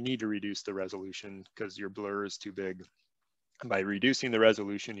 you need to reduce the resolution because your blur is too big. And by reducing the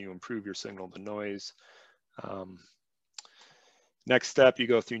resolution, you improve your signal to noise. Next step, you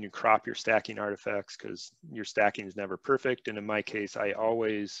go through and you crop your stacking artifacts because your stacking is never perfect. And in my case, I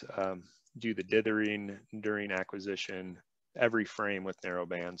always do the dithering during acquisition every frame with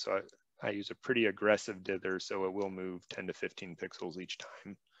narrowband. So I use a pretty aggressive dither, so it will move 10 to 15 pixels each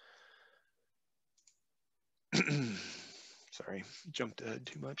time. Sorry, jumped ahead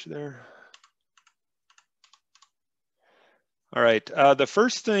too much there. All right, the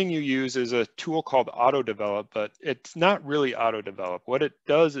first thing you use is a tool called Auto Develop, but it's not really Auto Develop. What it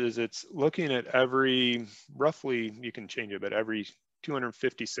does is it's looking at every, roughly, you can change it, but every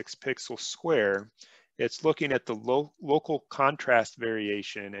 256 pixel square, it's looking at the local contrast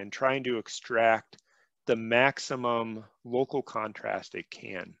variation and trying to extract the maximum local contrast it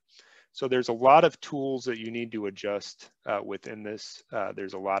can. So there's a lot of tools that you need to adjust within this.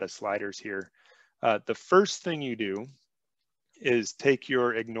 There's a lot of sliders here. The first thing you do is take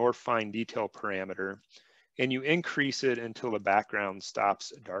your ignore fine detail parameter and you increase it until the background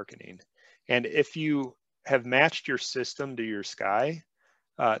stops darkening. And if you have matched your system to your sky,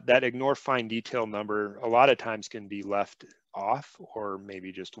 that ignore fine detail number a lot of times can be left off, or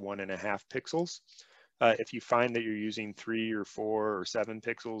maybe just 1.5 pixels. If you find that you're using 3 or 4 or 7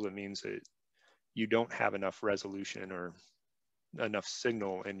 pixels, it means that you don't have enough resolution or enough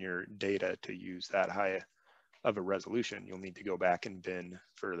signal in your data to use that high of a resolution. You'll need to go back and bin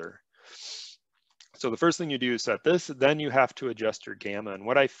further. So the first thing you do is set this, then you have to adjust your gamma. And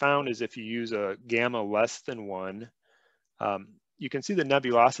what I found is if you use a gamma less than 1, you can see the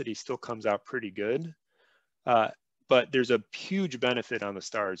nebulosity still comes out pretty good. But there's a huge benefit on the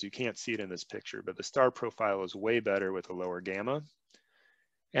stars. You can't see it in this picture, but the star profile is way better with a lower gamma.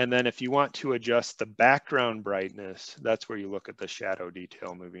 And then if you want to adjust the background brightness, that's where you look at the shadow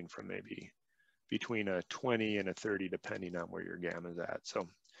detail moving from maybe between a 20 and a 30, depending on where your gamma is at. So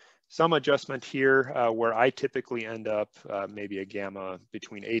some adjustment here where I typically end up maybe a gamma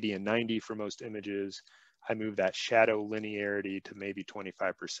between 80 and 90 for most images. I move that shadow linearity to maybe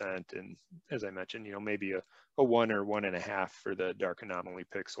 25%. And as I mentioned, maybe a 1 or 1.5 for the dark anomaly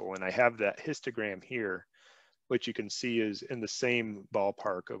pixel. And I have that histogram here, which you can see is in the same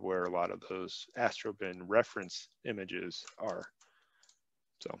ballpark of where a lot of those Astrobin reference images are.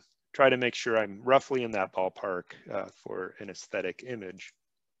 So try to make sure I'm roughly in that ballpark for an aesthetic image.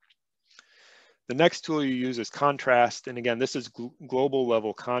 The next tool you use is contrast. And again, this is global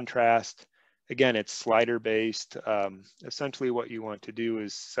level contrast. Again, it's slider based. Essentially what you want to do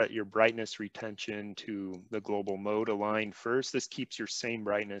is set your brightness retention to the global mode align first. This keeps your same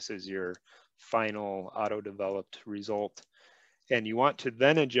brightness as your final auto-developed result. And you want to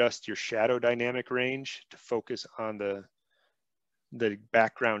then adjust your shadow dynamic range to focus on the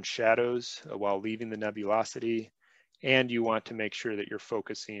background shadows while leaving the nebulosity. And you want to make sure that you're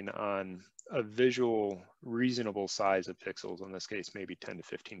focusing on a visual reasonable size of pixels, in this case, maybe 10 to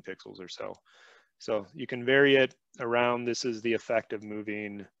 15 pixels or so. So you can vary it around. This is the effect of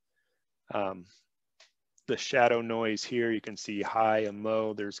moving the shadow noise here. You can see high and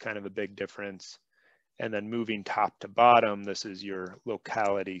low, there's kind of a big difference. And then moving top to bottom, this is your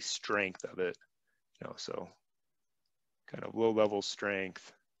locality strength of it. So kind of low level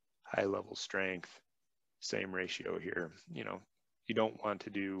strength, high level strength, same ratio here. You don't want to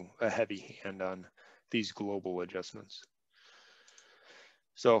do a heavy hand on these global adjustments.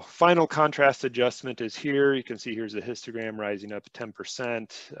 So final contrast adjustment is here. You can see here's the histogram rising up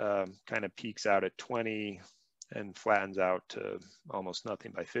 10%, kind of peaks out at 20 and flattens out to almost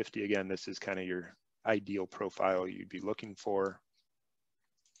nothing by 50. Again, this is kind of your ideal profile you'd be looking for.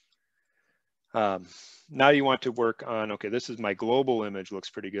 Now you want to work on, okay, this is my global image, looks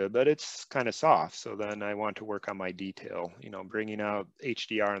pretty good, but it's kind of soft. So then I want to work on my detail, bringing out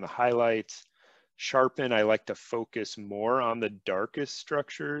HDR and the highlights. Sharpen, I like to focus more on the darkest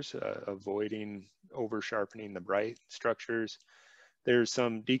structures, avoiding over sharpening the bright structures. There's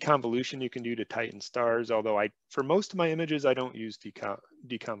some deconvolution you can do to tighten stars, although for most of my images, I don't use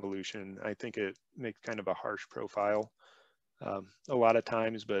deconvolution. I think it makes kind of a harsh profile a lot of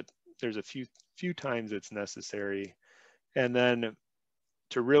times, but there's a few times it's necessary. And then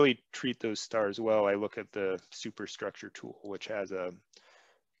to really treat those stars well, I look at the superstructure tool, which has a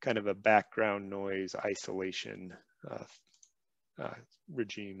kind of a background noise isolation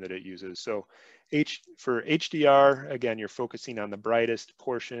regime that it uses. So for HDR, again, you're focusing on the brightest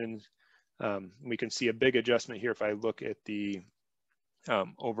portions. We can see a big adjustment here if I look at the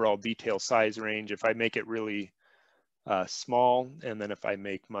overall detail size range. If I make it really small, and then if I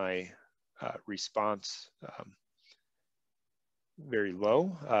make my response very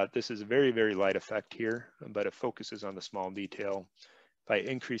low, this is a very, very light effect here, but it focuses on the small detail. If I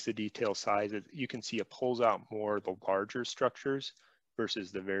increase the detail size, you can see it pulls out more the larger structures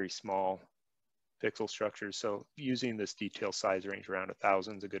versus the very small pixel structures. So using this detail size range around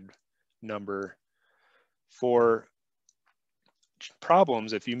 1,000 is a good number. For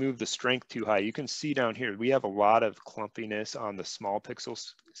problems, if you move the strength too high, you can see down here, we have a lot of clumpiness on the small pixel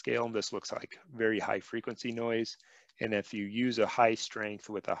scale. This looks like very high frequency noise. And if you use a high strength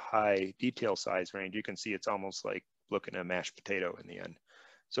with a high detail size range, you can see it's almost like looking at a mashed potato in the end.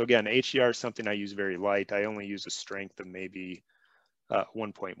 So again, HDR is something I use very light. I only use a strength of maybe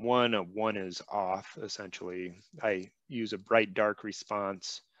 1.1. A 1 is off, essentially. I use a bright dark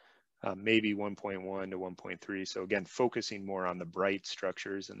response maybe 1.1 to 1.3. So again, focusing more on the bright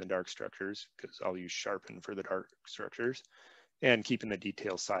structures and the dark structures, because I'll use sharpen for the dark structures, and keeping the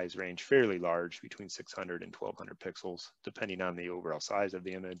detail size range fairly large, between 600 and 1200 pixels, depending on the overall size of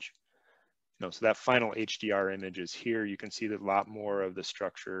the image. So that final HDR image is here. You can see that a lot more of the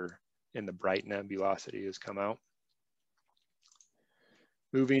structure in the bright nebulosity has come out.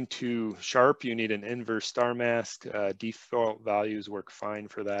 Moving to sharp, you need an inverse star mask. Default values work fine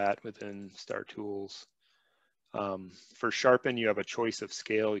for that within Star Tools. For sharpen, you have a choice of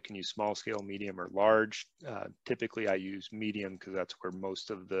scale. You can use small scale, medium, or large. Typically, I use medium because that's where most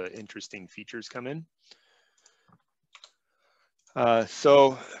of the interesting features come in.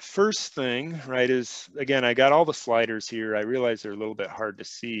 So first thing, right, is, again, I got all the sliders here. I realize they're a little bit hard to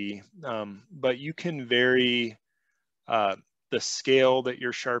see, but you can vary the scale that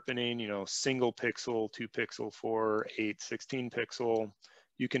you're sharpening, single pixel, 2 pixel, 4, 8, 16 pixel.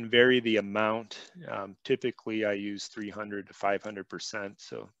 You can vary the amount. Typically, I use 300 to 500%,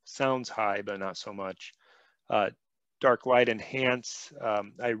 so sounds high, but not so much. Dark light enhance,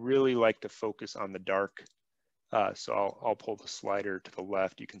 I really like to focus on the dark. So I'll pull the slider to the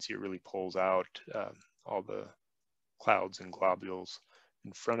left. You can see it really pulls out all the clouds and globules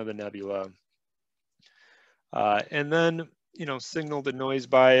in front of the nebula. And then, signal to noise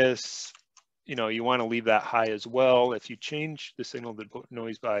bias, you want to leave that high as well. If you change the signal to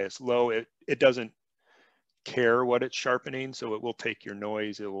noise bias low, it doesn't care what it's sharpening, so it will take your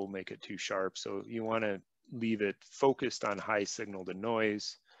noise, it will make it too sharp. So you want to leave it focused on high signal to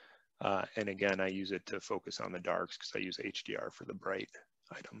noise. And again, I use it to focus on the darks because I use HDR for the bright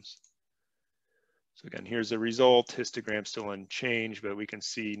items. So again, here's the result. Histogram still unchanged, but we can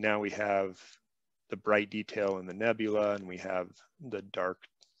see now we have the bright detail in the nebula, and we have the dark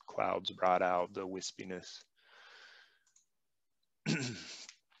clouds brought out, the wispiness.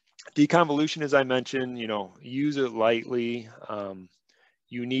 Deconvolution, as I mentioned, use it lightly.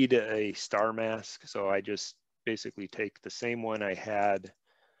 You need a star mask, so I just basically take the same one I had,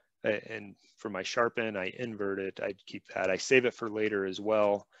 and for my sharpen, I invert it. I keep that. I save it for later as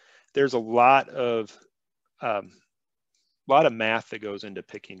well. There's a lot of math that goes into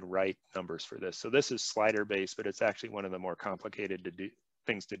picking right numbers for this. So this is slider based, but it's actually one of the more complicated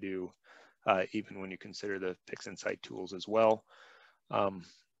things to do, even when you consider the PixInsight tools as well.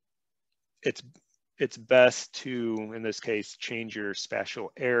 It's best to, in this case, change your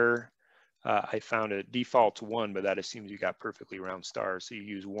spatial error. I found a default 1, but that assumes you got perfectly round stars. So you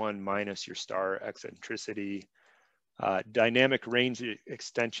use 1 minus your star eccentricity. Dynamic range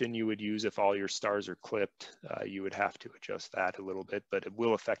extension you would use if all your stars are clipped. You would have to adjust that a little bit, but it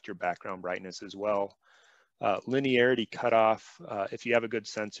will affect your background brightness as well. Linearity cutoff, if you have a good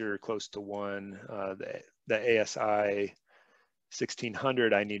sensor close to 1, the ASI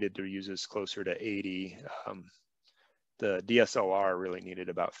 1600 I needed to use is closer to 80. The DSLR really needed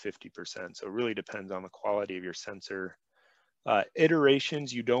about 50%. So it really depends on the quality of your sensor.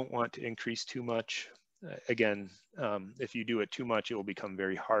 Iterations, you don't want to increase too much. Again, if you do it too much, it will become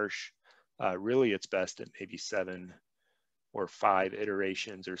very harsh. Really, it's best at maybe 7 or 5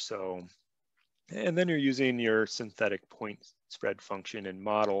 iterations or so. And then you're using your synthetic point spread function and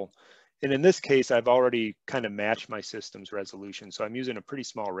model. And in this case, I've already kind of matched my system's resolution. So I'm using a pretty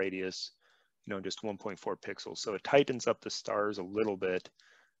small radius, just 1.4 pixels. So it tightens up the stars a little bit.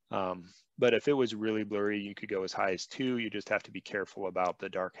 But if it was really blurry, you could go as high as 2. You just have to be careful about the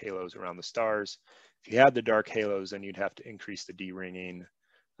dark halos around the stars. If you had the dark halos, then you'd have to increase the D-ringing,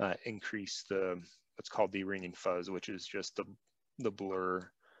 increase the what's called D-ringing fuzz, which is just the blur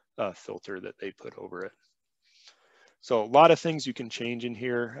filter that they put over it. So a lot of things you can change in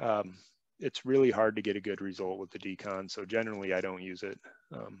here. It's really hard to get a good result with the decon. So generally I don't use it,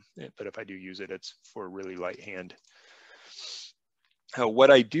 but if I do use it, it's for really light hand.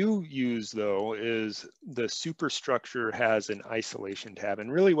 What I do use though is the superstructure has an isolation tab,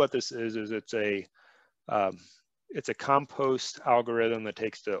 and really what this is it's a compost algorithm that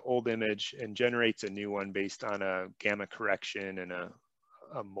takes the old image and generates a new one based on a gamma correction and a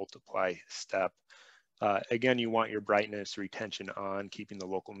multiply step. Again, you want your brightness retention on, keeping the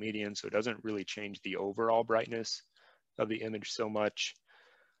local median, so it doesn't really change the overall brightness of the image so much.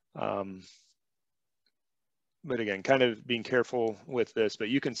 But again, kind of being careful with this, but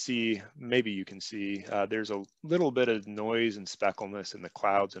you can see, maybe you can see, there's a little bit of noise and speckleness in the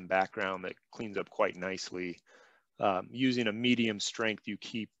clouds and background that cleans up quite nicely. Using a medium strength, you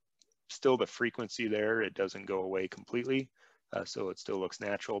keep still the frequency there. It doesn't go away completely, so it still looks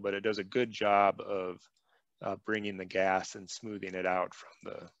natural, but it does a good job of bringing the gas and smoothing it out from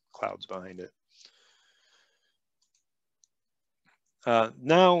the clouds behind it.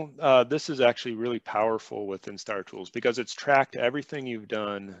 Now, this is actually really powerful within Star Tools because it's tracked everything you've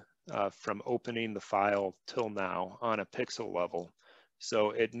done from opening the file till now on a pixel level.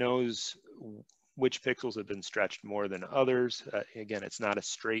 So it knows which pixels have been stretched more than others. Again, it's not a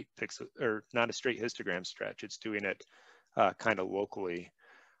straight pixel or not a straight histogram stretch. It's doing it kind of locally,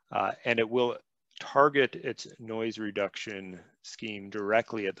 and it will target its noise reduction scheme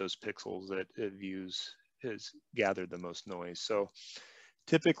directly at those pixels that it views has gathered the most noise. So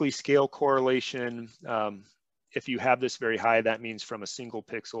typically scale correlation, if you have this very high, that means from a single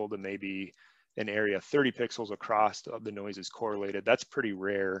pixel to maybe an area 30 pixels across, the noise is correlated. That's pretty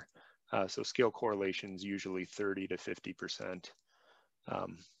rare. So scale correlation is usually 30 to 50%.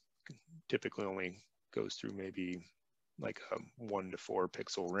 Typically only goes through maybe like a 1 to 4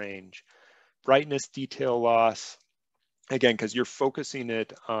 pixel range. Brightness detail loss, again, because you're focusing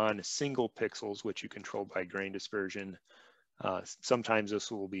it on single pixels, which you control by grain dispersion. Sometimes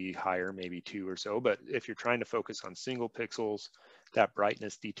this will be higher, maybe 2 or so, but if you're trying to focus on single pixels, that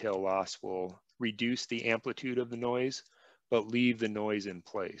brightness detail loss will reduce the amplitude of the noise, but leave the noise in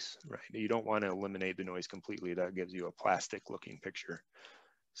place, right? You don't want to eliminate the noise completely. That gives you a plastic looking picture.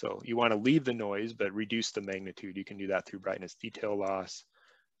 So you want to leave the noise, but reduce the magnitude. You can do that through brightness detail loss.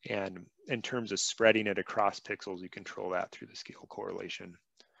 And in terms of spreading it across pixels, you control that through the scale correlation.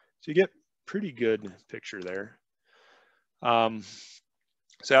 So you get pretty good picture there.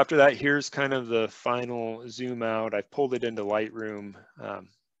 So after that, here's kind of the final zoom out. I've pulled it into Lightroom,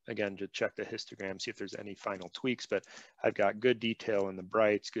 again, to check the histogram, see if there's any final tweaks, but I've got good detail in the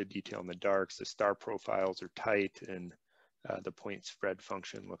brights, good detail in the darks. The star profiles are tight, and the point spread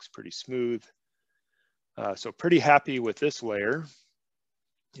function looks pretty smooth. So pretty happy with this layer.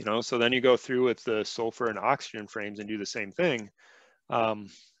 You know, so then you go through with the sulfur and oxygen frames and do the same thing.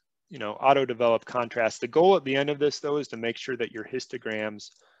 You know, auto-develop contrast. The goal at the end of this, though, is to make sure that your histograms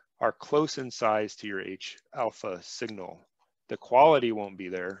are close in size to your H alpha signal. The quality won't be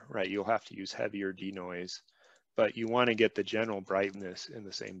there, right? You'll have to use heavier denoise, but you want to get the general brightness in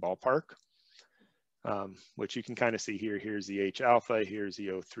the same ballpark, which you can kind of see here. Here's the H alpha, here's the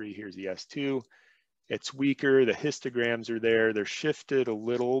O3, here's the S2. It's weaker, the histograms are there. They're shifted a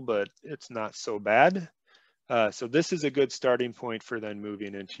little, but it's not so bad. So this is a good starting point for then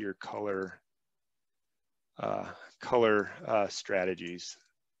moving into your color strategies.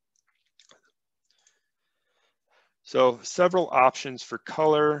 So several options for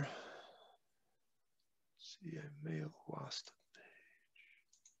color. Let's see, I may have lost a page.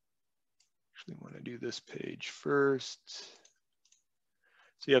 Actually want to do this page first.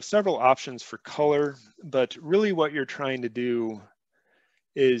 So you have several options for color, but really what you're trying to do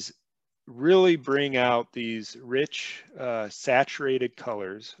is really bring out these rich, saturated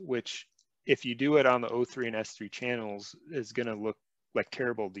colors, which if you do it on the O3 and S3 channels is going to look like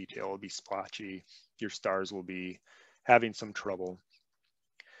terrible detail. It'll be splotchy. Your stars will be having some trouble.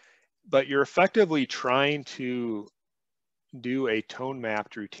 But you're effectively trying to do a tone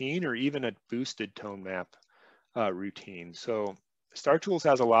mapped routine or even a boosted tone map routine. So Star Tools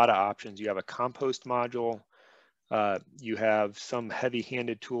has a lot of options. You have a compost module. You have some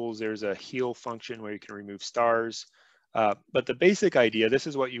heavy-handed tools. There's a heal function where you can remove stars. But the basic idea, this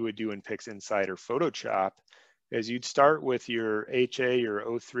is what you would do in PixInsight or Photoshop, is you'd start with your HA, your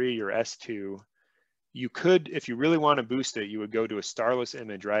O3, your S2. You could, if you really want to boost it, you would go to a starless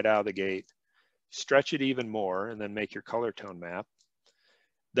image right out of the gate, stretch it even more, and then make your color tone map.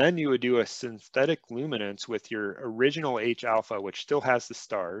 Then you would do a synthetic luminance with your original H alpha, which still has the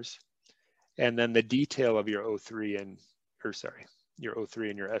stars, and then the detail of your O3 and, or sorry, your O3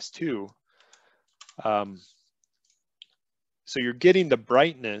 and your S2. So you're getting the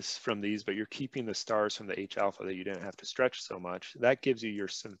brightness from these, but you're keeping the stars from the H alpha that you didn't have to stretch so much. That gives you your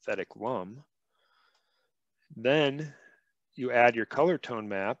synthetic lum. Then you add your color tone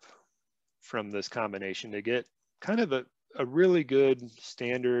map from this combination to get kind of a really good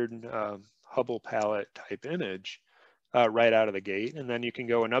standard Hubble palette type image right out of the gate. And then you can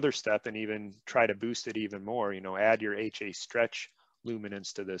go another step and even try to boost it even more, you know, add your HA stretch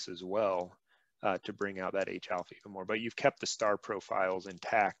luminance to this as well to bring out that H alpha even more. But you've kept the star profiles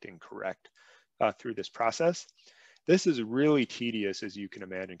intact and correct through this process. This is really tedious, as you can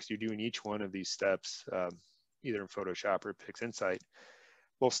imagine, because you're doing each one of these steps either in Photoshop or PixInsight.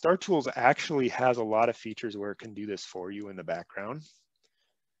 Well, Star Tools actually has a lot of features where it can do this for you in the background,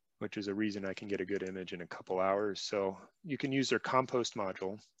 which is a reason I can get a good image in a couple hours. So you can use their compost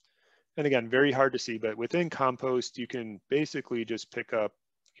module. And again, very hard to see, but within compost, you can basically just pick up,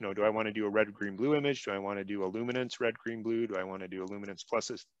 you know, do I want to do a red, green, blue image? Do I want to do a luminance, red, green, blue? Do I want to do a luminance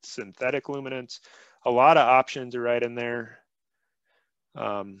plus a synthetic luminance? A lot of options are right in there.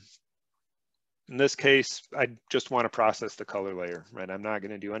 In this case, I just want to process the color layer, right? I'm not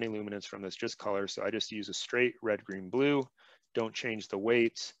going to do any luminance from this, just color. So I just use a straight red, green, blue. Don't change the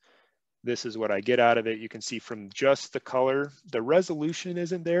weights. This is what I get out of it. You can see from just the color, the resolution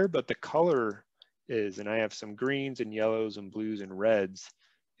isn't there, but the color is. And I have some greens and yellows and blues and reds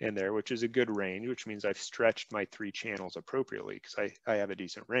in there, which is a good range, which means I've stretched my 3 channels appropriately because I have a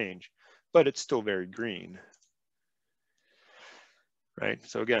decent range, but it's still very green, right?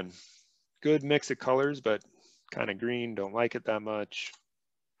 So again, good mix of colors, but kind of green, don't like it that much.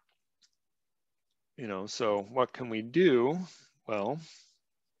 You know, so what can we do? Well,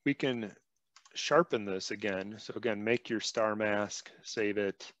 we can sharpen this again. So again, make your star mask, save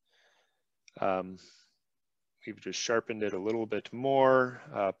it. We've just sharpened it a little bit more,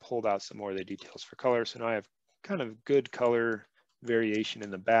 pulled out some more of the details for color. So now I have kind of good color variation in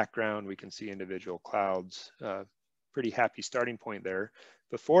the background. We can see individual clouds. Pretty happy starting point there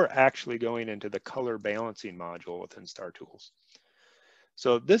before actually going into the color balancing module within Star Tools.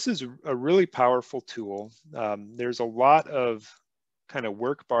 So this is a really powerful tool. There's a lot of kind of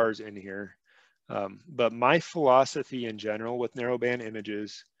work bars in here, but my philosophy in general with narrowband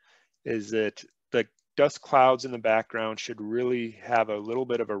images is that the dust clouds in the background should really have a little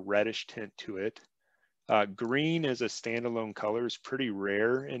bit of a reddish tint to it. Green as a standalone color is pretty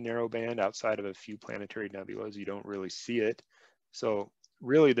rare in narrowband. Outside of a few planetary nebulas, you don't really see it. So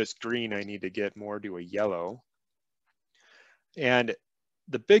really this green, I need to get more to a yellow. And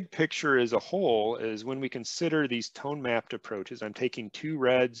the big picture as a whole is when we consider these tone mapped approaches, I'm taking 2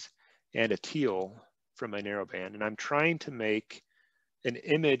 reds and a teal from my narrowband, and I'm trying to make an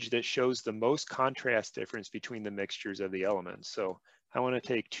image that shows the most contrast difference between the mixtures of the elements. So I want to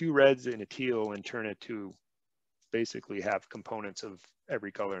take 2 reds and a teal and turn it to basically have components of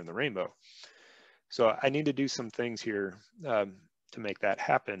every color in the rainbow. So I need to do some things here to make that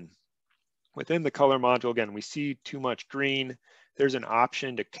happen. Within the color module, again, we see too much green. There's an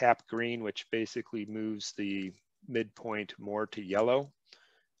option to cap green, which basically moves the midpoint more to yellow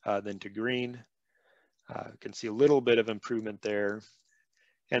than to green. You can see a little bit of improvement there.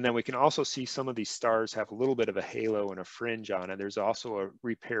 And then we can also see some of these stars have a little bit of a halo and a fringe on it. There's also a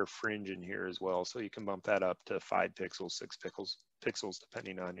repair fringe in here as well. So you can bump that up to 5 pixels, 6 pixels,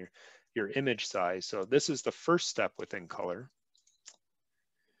 depending on your image size. So this is the first step within color.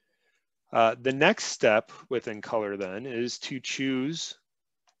 The next step within color then is to choose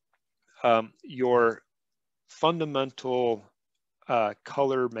your fundamental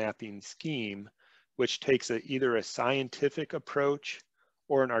color mapping scheme, which takes either a scientific approach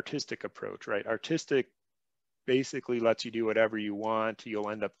or an artistic approach, right? Artistic basically lets you do whatever you want. You'll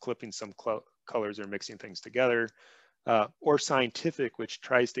end up clipping some colors or mixing things together, or scientific, which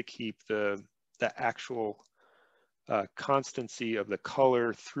tries to keep the actual constancy of the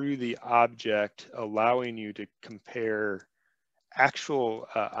color through the object, allowing you to compare actual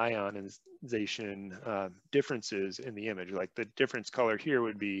ionization differences in the image. Like the difference color here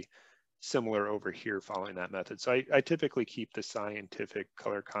would be similar over here following that method. So I typically keep the scientific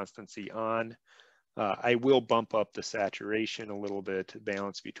color constancy on. I will bump up the saturation a little bit to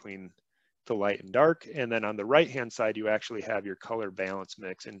balance between the light and dark. And then on the right-hand side, you actually have your color balance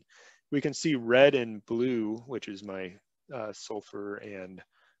mix. And we can see red and blue, which is my sulfur and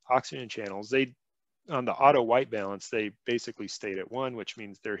oxygen channels. They, on the auto white balance, they basically stayed at 1, which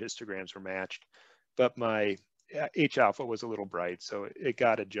means their histograms were matched. But my H alpha was a little bright, so it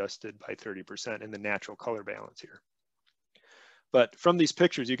got adjusted by 30% in the natural color balance here. But from these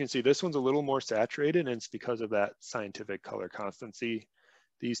pictures, you can see this one's a little more saturated, and it's because of that scientific color constancy.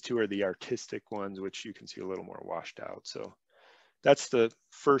 These two are the artistic ones, which you can see a little more washed out. So that's the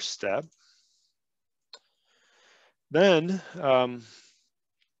first step. Then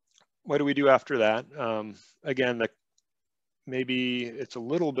what do we do after that? Again, maybe it's a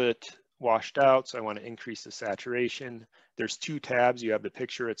little bit washed out, so I want to increase the saturation. There's 2 tabs. You have the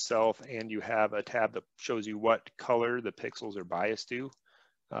picture itself, and you have a tab that shows you what color the pixels are biased to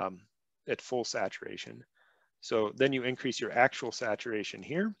at full saturation. So then you increase your actual saturation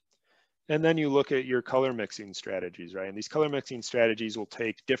here, and then you look at your color mixing strategies, right? And these color mixing strategies will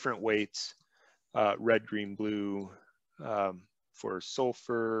take different weights, red, green, blue, for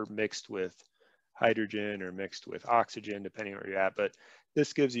sulfur mixed with hydrogen or mixed with oxygen, depending on where you're at. But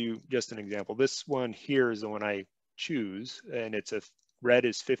this gives you just an example. This one here is the one I choose, and it's red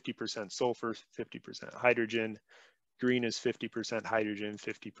is 50% sulfur, 50% hydrogen, green is 50% hydrogen,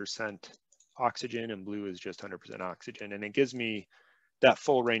 50% oxygen, and blue is just 100% oxygen. And it gives me that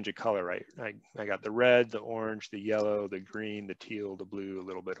full range of color, right? I got the red, the orange, the yellow, the green, the teal, the blue, a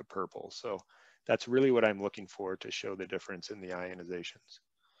little bit of purple. So that's really what I'm looking for to show the difference in the ionizations,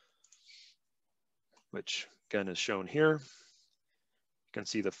 which again is shown here. You can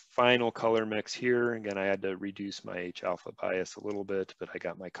see the final color mix here. Again, I had to reduce my H alpha bias a little bit, but I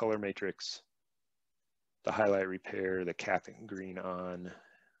got my color matrix, the highlight repair, the capping green on,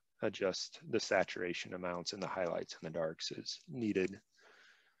 adjust the saturation amounts and the highlights and the darks as needed.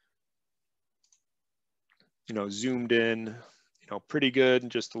 You know, zoomed in, you know, pretty good,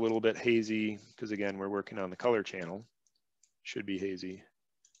 just a little bit hazy, because again, we're working on the color channel. Should be hazy.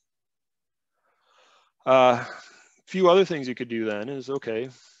 Few other things you could do then is, okay,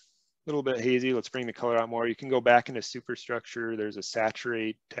 a little bit hazy, let's bring the color out more. You can go back into superstructure. There's a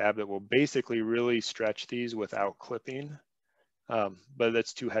saturate tab that will basically really stretch these without clipping, but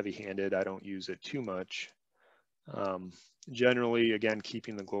that's too heavy-handed. I don't use it too much. Generally, again,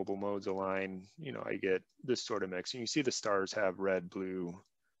 keeping the global modes aligned, you know, I get this sort of mix. And you see the stars have red, blue,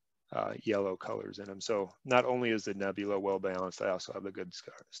 yellow colors in them. So not only is the nebula well balanced, I also have the good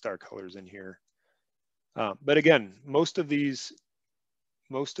star colors in here. But again, most of these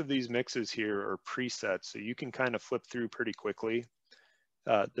mixes here are presets, so you can kind of flip through pretty quickly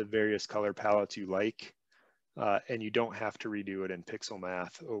the various color palettes you like, and you don't have to redo it in pixel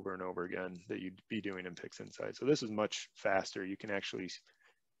math over and over again that you'd be doing in PixInsight. So this is much faster. You can actually,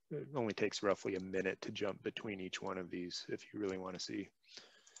 it only takes roughly a minute to jump between each one of these if you really want to see.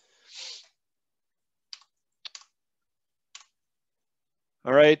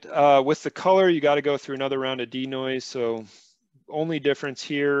 All right, with the color, you got to go through another round of denoise. So only difference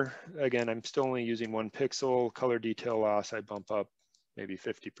here, again, I'm still only using 1 pixel. Color detail loss, I bump up maybe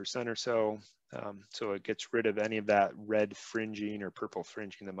 50% or so. So it gets rid of any of that red fringing or purple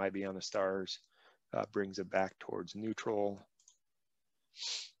fringing that might be on the stars, brings it back towards neutral.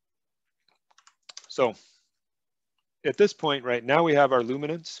 So at this point, right, now we have our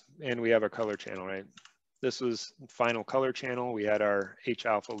luminance and we have our color channel, right? This was final color channel. We had our H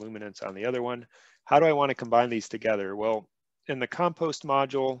alpha luminance on the other one. How do I want to combine these together? Well, in the compost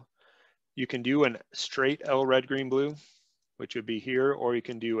module, you can do an straight L red, green, blue, which would be here, or you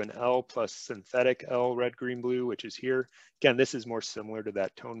can do an L plus synthetic L red, green, blue, which is here. Again, this is more similar to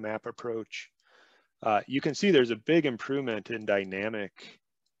that tone map approach. You can see there's a big improvement in dynamic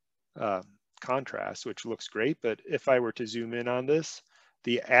contrast, which looks great. But if I were to zoom in on this,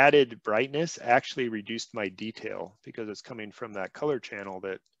 the added brightness actually reduced my detail because it's coming from that color channel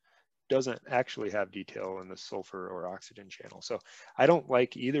that doesn't actually have detail in the sulfur or oxygen channel. So I don't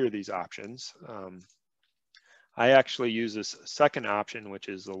like either of these options. I actually use this second option, which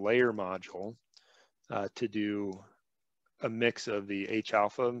is the layer module, to do a mix of the H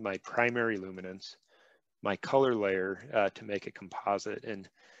alpha, my primary luminance, my color layer to make a composite. And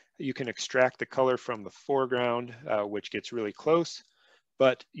you can extract the color from the foreground, which gets really close,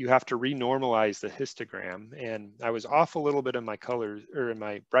 but you have to renormalize the histogram. And I was off a little bit in my colors or in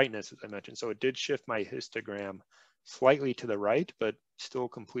my brightness, as I mentioned. So it did shift my histogram slightly to the right, but still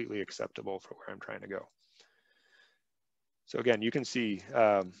completely acceptable for where I'm trying to go. So again, you can see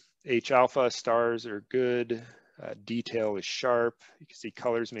H alpha stars are good. Detail is sharp. You can see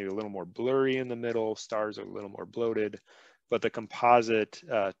colors maybe a little more blurry in the middle. Stars are a little more bloated, but the composite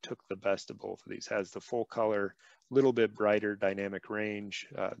took the best of both of these. Has the full color, little bit brighter dynamic range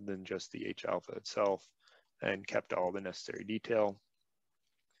than just the H alpha itself, and kept all the necessary detail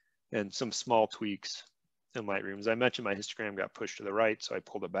and some small tweaks in Lightroom. As I mentioned, my histogram got pushed to the right, so I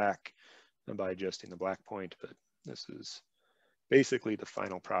pulled it back by adjusting the black point, but this is basically the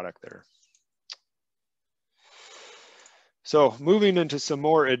final product there. So moving into some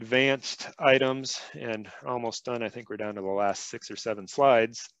more advanced items, and almost done. I think we're down to the last 6 or 7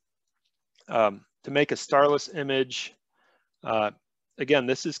 slides. To make a starless image, again,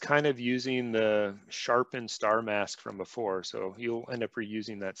 this is kind of using the sharpened star mask from before. So you'll end up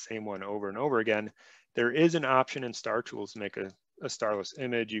reusing that same one over and over again. There is an option in Star Tools to make a starless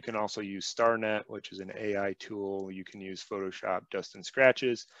image. You can also use StarNet, which is an AI tool. You can use Photoshop, dust and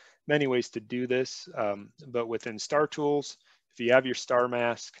scratches. Many ways to do this, but within Star Tools, if you have your star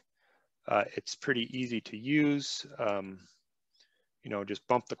mask, it's pretty easy to use. You know, just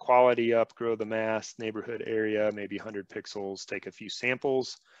bump the quality up, grow the mask, neighborhood area, maybe 100 pixels, take a few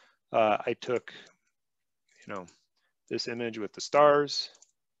samples. I took, you know, this image with the stars,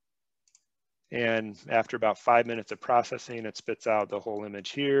 and after about 5 minutes of processing, it spits out the whole image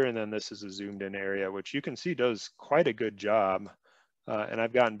here. And then this is a zoomed in area, which you can see does quite a good job. And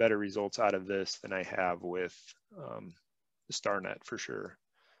I've gotten better results out of this than I have with the StarNet for sure.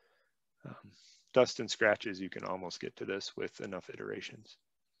 Dust and scratches, you can almost get to this with enough iterations.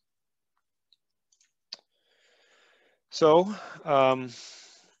 So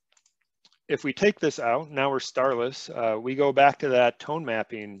if we take this out, now we're starless, we go back to that tone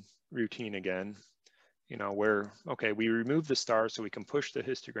mapping routine again, you know, where, okay, we remove the stars so we can push the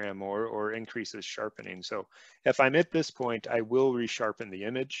histogram more or increase the sharpening. So if I'm at this point, I will resharpen the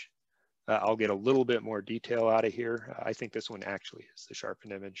image. I'll get a little bit more detail out of here. I think this one actually is the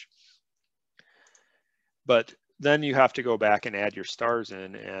sharpened image. But then you have to go back and add your stars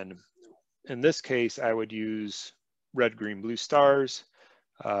in. And in this case, I would use red, green, blue stars,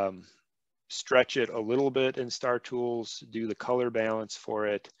 stretch it a little bit in Star Tools, do the color balance for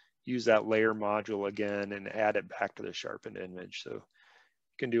it, use that layer module again and add it back to the sharpened image. So you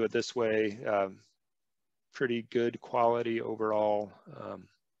can do it this way. Pretty good quality overall.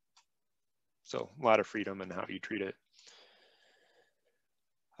 So a lot of freedom in how you treat it.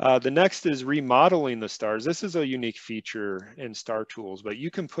 The next is remodeling the stars. This is a unique feature in Star Tools, but you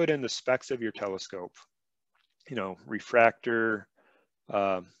can put in the specs of your telescope, you know, refractor,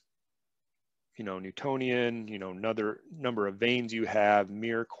 you know, Newtonian, you know, another number of vanes you have,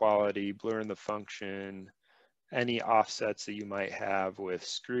 mirror quality, blur in the function, any offsets that you might have with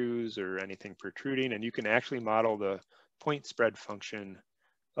screws or anything protruding, and you can actually model the point spread function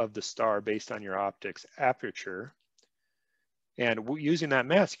of the star based on your optics aperture. And using that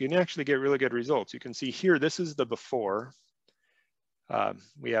mask, you can actually get really good results. You can see here, this is the before.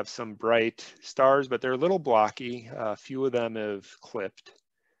 We have some bright stars, but they're a little blocky. A few of them have clipped.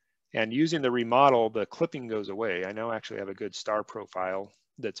 And using the remodel, the clipping goes away. I now actually have a good star profile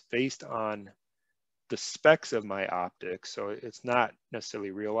that's based on the specs of my optics. So it's not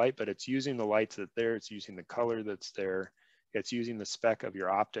necessarily real light, but it's using the lights that's there. It's using the color that's there. It's using the spec of your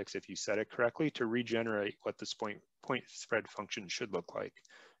optics, if you set it correctly, to regenerate what this point spread function should look like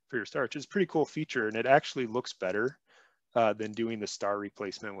for your star, which is a pretty cool feature. And it actually looks better than doing the star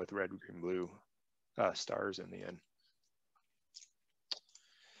replacement with red, green, blue stars in the end.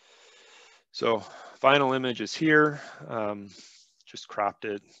 So final image is here. Just cropped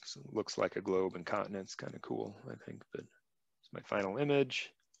it. So it looks like a globe and continents, kind of cool, I think, but it's my final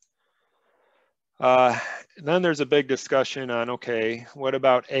image. Then there's a big discussion on, okay, what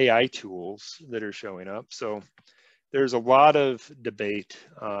about AI tools that are showing up? So there's a lot of debate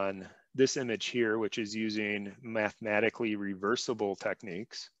on this image here, which is using mathematically reversible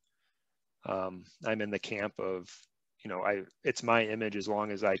techniques. I'm in the camp of, you know, it's my image as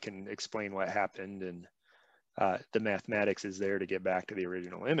long as I can explain what happened, and the mathematics is there to get back to the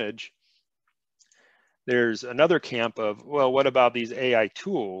original image. There's another camp of, well, what about these AI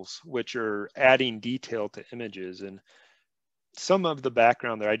tools, which are adding detail to images? And some of the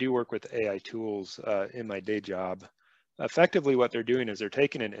background there, I do work with AI tools in my day job. Effectively, what they're doing is they're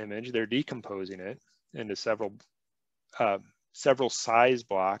taking an image, they're decomposing it into several size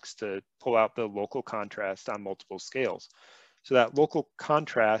blocks to pull out the local contrast on multiple scales. So that local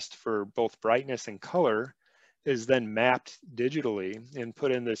contrast for both brightness and color is then mapped digitally and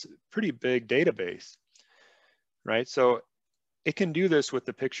put in this pretty big database, right? So it can do this with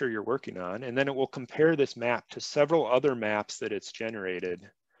the picture you're working on, and then it will compare this map to several other maps that it's generated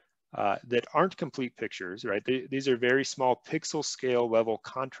that aren't complete pictures, right? These are very small pixel scale level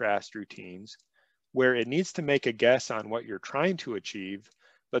contrast routines where it needs to make a guess on what you're trying to achieve,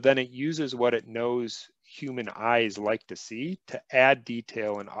 but then it uses what it knows human eyes like to see to add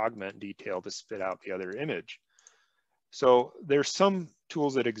detail and augment detail to spit out the other image. So there's some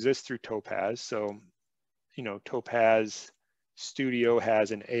tools that exist through Topaz. So, you know, Topaz Studio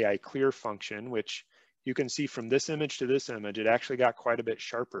has an AI clear function, which you can see from this image to this image, it actually got quite a bit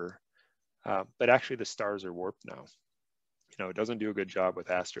sharper, but actually the stars are warped now. You know, it doesn't do a good job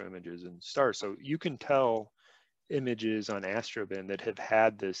with astro images and stars. So you can tell images on Astrobin that have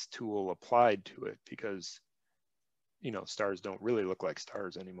had this tool applied to it because, you know, stars don't really look like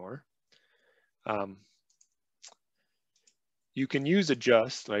stars anymore. You can use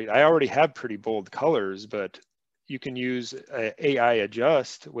adjust, right? I already have pretty bold colors, but you can use AI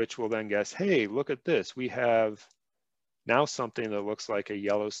adjust, which will then guess, hey, look at this. We have now something that looks like a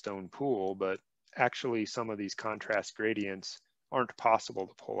Yellowstone pool, but actually some of these contrast gradients aren't possible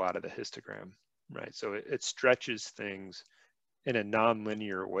to pull out of the histogram, right? So it stretches things in a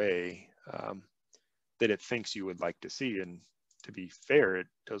non-linear way that it thinks you would like to see. And to be fair, it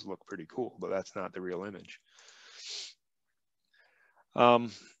does look pretty cool, but that's not the real image.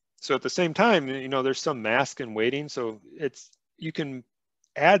 So at the same time, you know, there's some mask and weighting. So you can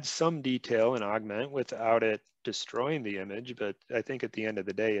add some detail and augment without it destroying the image, but I think at the end of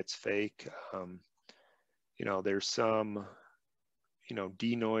the day, it's fake. You know, there's some, you know,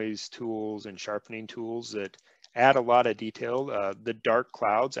 denoise tools and sharpening tools that add a lot of detail. The dark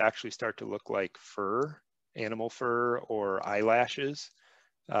clouds actually start to look like fur, animal fur, or eyelashes.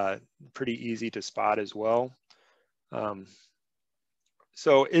 pretty easy to spot as well.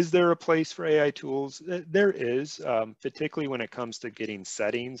 So is there a place for AI tools? There is, particularly when it comes to getting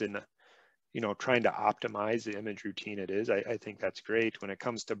settings and trying to optimize the image routine. It is. I think that's great. When it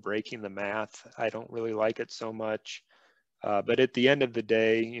comes to breaking the math, I don't really like it so much. But at the end of the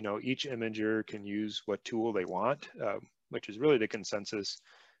day, each imager can use what tool they want, which is really the consensus.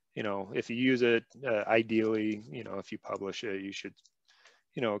 If you use it, ideally, if you publish it, you should,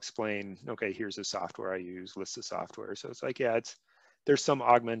 explain, okay, here's the software I use, list the software. So it's like, yeah, there's some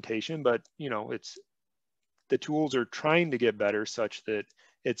augmentation, but the tools are trying to get better such that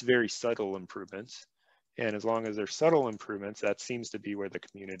it's very subtle improvements. And as long as they're subtle improvements, that seems to be where the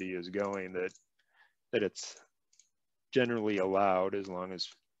community is going, that it's generally allowed as long as,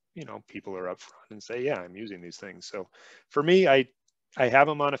 people are upfront and say, yeah, I'm using these things. So for me, I have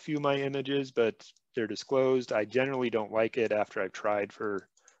them on a few of my images, but they're disclosed. I generally don't like it after I've tried for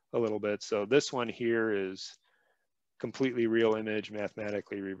a little bit. So this one here is completely real image,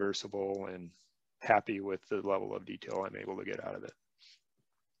 mathematically reversible, and happy with the level of detail I'm able to get out of it.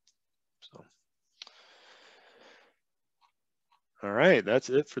 So, all right, that's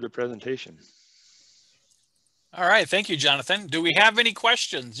it for the presentation. All right, thank you, Jonathan. Do we have any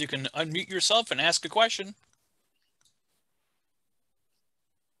questions? You can unmute yourself and ask a question.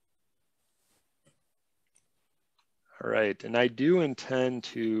 All right, and I do intend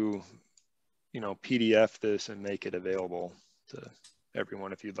to, PDF this and make it available to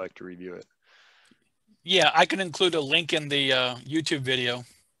everyone if you'd like to review it. Yeah, I can include a link in the YouTube video.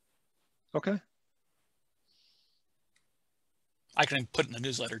 Okay. I can put it in the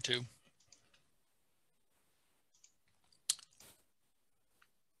newsletter too.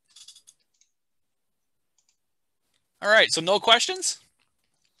 All right, so no questions?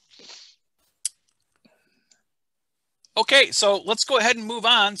 Okay, so let's go ahead and move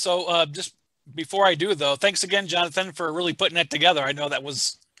on. So just before I do though, thanks again, Jonathan, for really putting it together. I know that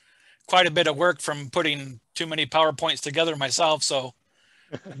was quite a bit of work from putting too many PowerPoints together myself. So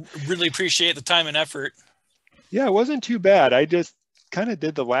really appreciate the time and effort. Yeah, it wasn't too bad. I just kind of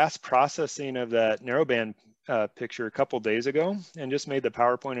did the last processing of that narrowband picture a couple days ago and just made the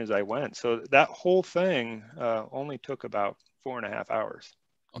PowerPoint as I went. So that whole thing only took about 4.5 hours.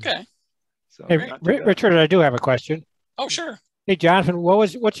 Okay. So hey, Richard, I do have a question. Oh, sure. Hey, Jonathan, what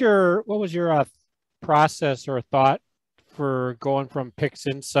was your process or thought for going from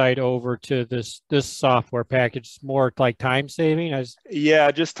PixInsight over to this software package? More like time saving?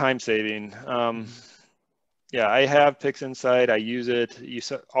 Yeah, just time saving. Yeah, I have PixInsight. I use it. You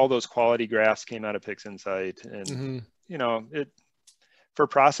saw all those quality graphs came out of PixInsight, and it for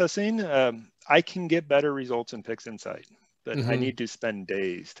processing. I can get better results in PixInsight, but I need to spend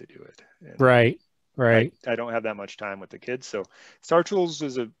days to do it. And right. I don't have that much time with the kids, so Star Tools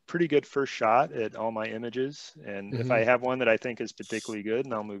is a pretty good first shot at all my images. And if I have one that I think is particularly good,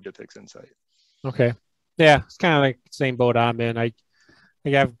 and I'll move to PixInsight. Okay. Yeah, it's kind of like the same boat I'm in. I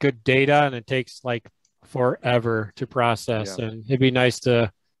have good data, and it takes like forever to process, and it'd be nice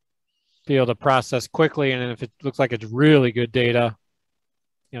to be able to process quickly. And if it looks like it's really good data,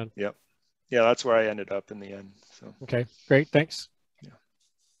 Yep. Yeah, that's where I ended up in the end. So okay, great, thanks. Yeah.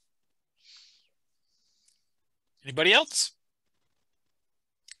 Anybody else?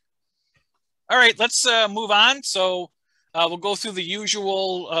 All right, let's move on. So we'll go through the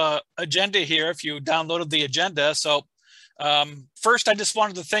usual agenda here if you downloaded the agenda. So first, I just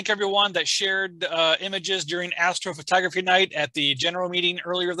wanted to thank everyone that shared images during astrophotography night at the general meeting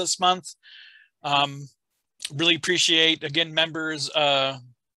earlier this month. Really appreciate, again, members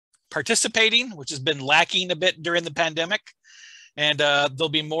participating, which has been lacking a bit during the pandemic. And there'll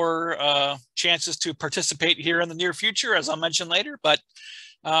be more chances to participate here in the near future, as I'll mention later. But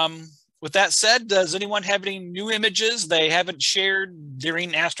with that said, does anyone have any new images they haven't shared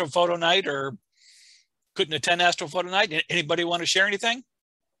during Astrophoto night or couldn't attend Astrophoto night? Anybody want to share anything?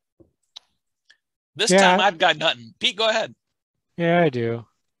 This time I've got nothing. Pete, go ahead. Yeah, I do.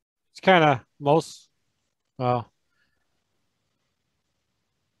 It's kind of well, it's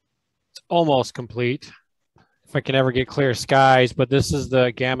almost complete. If I can ever get clear skies, but this is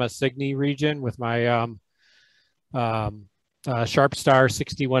the Gamma Cygni region with my Sharp Star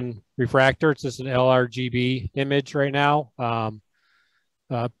 61 refractor. It's just an LRGB image right now.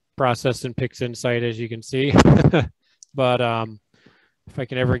 Processed in PixInsight, as you can see. But if I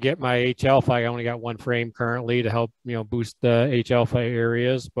can ever get my H alpha, I only got one frame currently to help boost the H alpha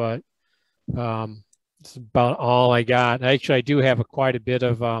areas, but it's about all I got. Actually, I do have quite a bit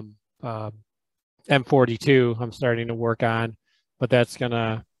of M42 I'm starting to work on, but that's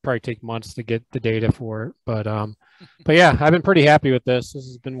gonna probably take months to get the data for it. But yeah, I've been pretty happy with this. This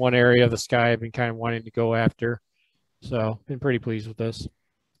has been one area of the sky I've been kind of wanting to go after. So been pretty pleased with this.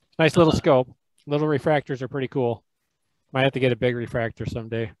 Nice little scope. Little refractors are pretty cool. Might have to get a big refractor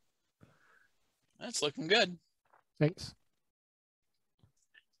someday. That's looking good. Thanks.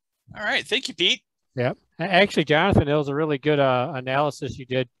 All right. Thank you, Pete. Yep. Actually, Jonathan, it was a really good analysis you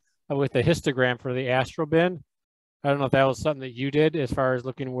did with the histogram for the astral bin. I don't know if that was something that you did as far as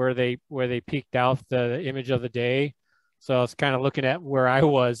looking where they peaked out the image of the day. So I was kind of looking at where I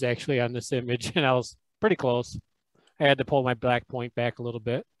was actually on this image, and I was pretty close. I had to pull my black point back a little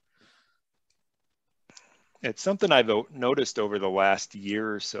bit. It's something I've noticed over the last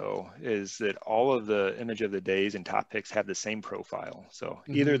year or so is that all of the image of the days and top picks have the same profile. So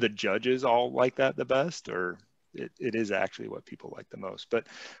either the judges all like that the best, or it is actually what people like the most. But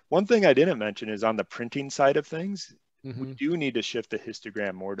one thing I didn't mention is on the printing side of things, we do need to shift the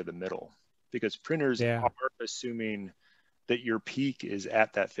histogram more to the middle, because printers are assuming that your peak is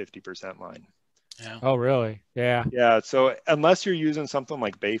at that 50% line. Yeah. Oh, really? Yeah. Yeah. So unless you're using something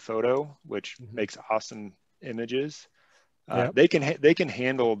like Bay Photo, which makes awesome images, they can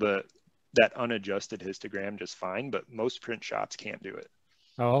handle that unadjusted histogram just fine, but most print shops can't do it.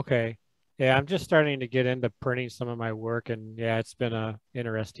 Oh, okay. Yeah, I'm just starting to get into printing some of my work, and yeah, it's been a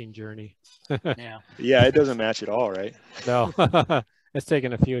interesting journey. Yeah, it doesn't match at all, right? No, it's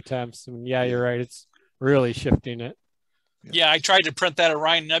taken a few attempts, and yeah, you're right. It's really shifting it. Yeah, I tried to print that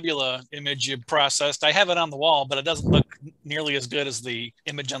Orion Nebula image you processed. I have it on the wall, but it doesn't look nearly as good as the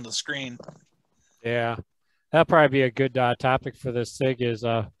image on the screen. Yeah, that'll probably be a good topic for this SIG is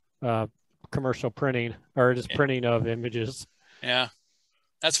commercial printing, or just printing of images. Yeah,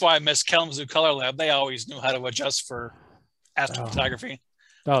 that's why I miss Kalamazoo Color Lab. They always knew how to adjust for astrophotography.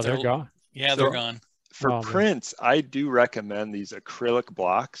 Oh, they're gone. Yeah, they're gone. For prints, I do recommend these acrylic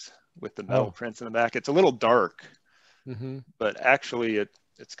blocks with the metal prints in the back. It's a little dark, but actually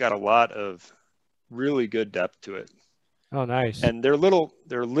it's got a lot of really good depth to it. Oh, nice. And they're a little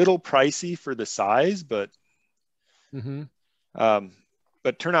pricey for the size, but turn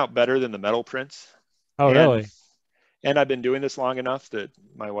out better than the metal prints. Oh, really? And I've been doing this long enough that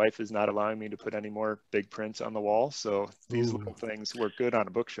my wife is not allowing me to put any more big prints on the wall. So these little things work good on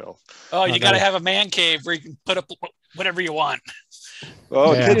a bookshelf. Oh, you got to have a man cave where you can put up whatever you want.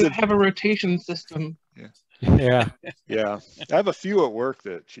 Oh, kids have a rotation system. Yeah. Yeah. I have a few at work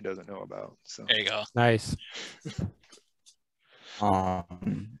that she doesn't know about. So there you go. Nice. I've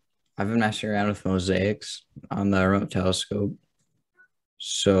been messing around with mosaics on the remote telescope.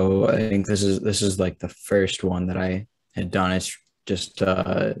 So I think this is like the first one that I had done. It's just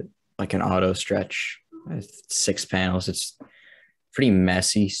like an auto stretch with 6 panels. It's pretty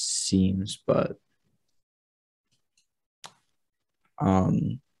messy seams, but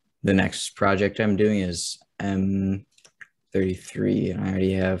the next project I'm doing is M33, and I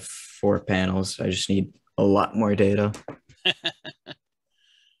already have 4 panels. I just need a lot more data.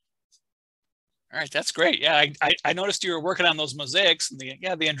 All right, that's great. Yeah, I noticed you were working on those mosaics, and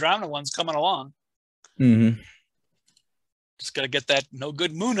the Andromeda one's coming along. Just got to get that no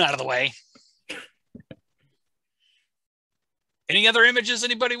good moon out of the way. Any other images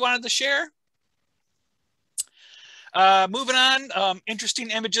anybody wanted to share? Moving on,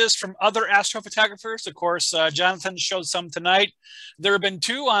 interesting images from other astrophotographers. Of course, Jonathan showed some tonight. There have been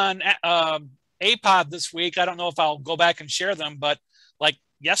 2 on APOD this week. I don't know if I'll go back and share them, but like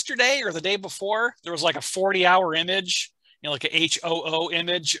yesterday or the day before, there was like a 40-hour image, like a HOO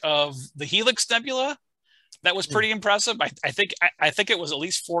image of the Helix Nebula. That was pretty impressive. I think it was at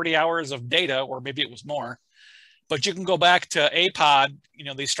least 40 hours of data, or maybe it was more. But you can go back to APOD,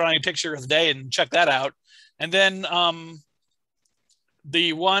 the astronomy picture of the day, and check that out. And then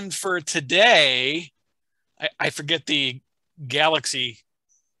the one for today, I forget the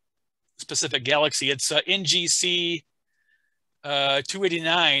specific galaxy. It's NGC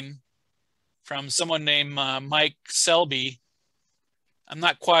 289 from someone named Mike Selby. I'm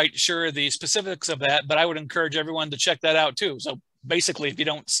not quite sure the specifics of that, but I would encourage everyone to check that out too. So basically, if you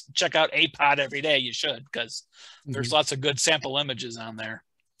don't check out APOD every day, you should, because there's lots of good sample images on there.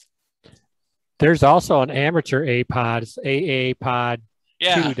 There's also an amateur APOD. It's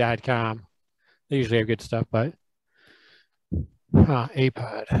aapod2.com. They usually have good stuff, but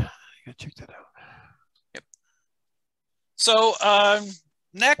APOD. I gotta check that out. Yep. So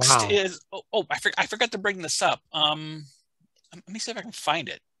next is I forgot to bring this up. Let me see if I can find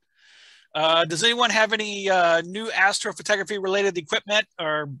it. Does anyone have any new astrophotography related equipment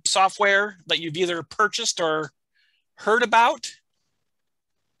or software that you've either purchased or heard about?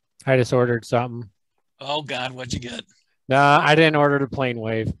 I just ordered something. Oh God, what'd you get? No, I didn't order the plane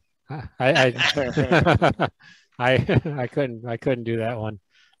wave. I I couldn't do that one.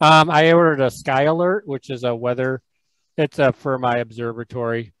 I ordered a Sky Alert, which is a weather. It's for my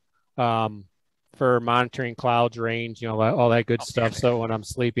observatory, for monitoring clouds, rains, all that good stuff. So when I'm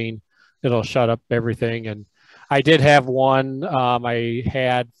sleeping, it'll shut up everything. And I did have one I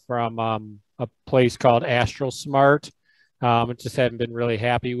had from a place called Astral Smart. I just haven't been really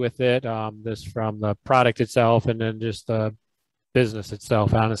happy with it. This from the product itself, and then just the business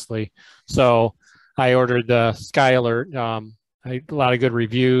itself, honestly. So I ordered the Sky Alert. A lot of good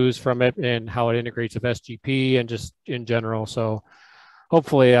reviews from it and how it integrates with SGP and just in general. So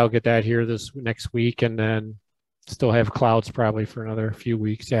hopefully I'll get that here this next week, and then still have clouds probably for another few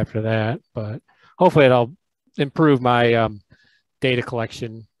weeks after that. But hopefully it'll improve my data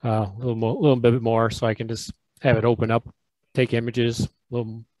collection a little bit more, so I can just have it open up, take images,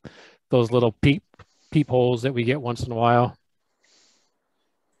 those little peepholes that we get once in a while.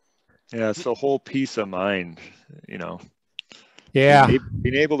 Yeah, it's the whole peace of mind, Yeah.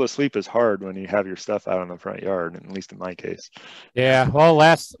 Being able to sleep is hard when you have your stuff out in the front yard, at least in my case. Yeah. Well,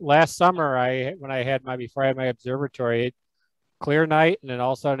 last summer, before I had my observatory, clear night, and then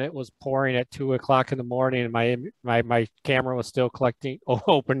all of a sudden it was pouring at 2 o'clock in the morning, and my camera was still collecting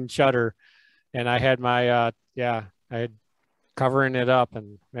open shutter, and I had I had covering it up,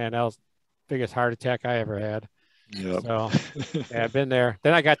 and man, that was the biggest heart attack I ever had. Yep. So yeah, I've been there.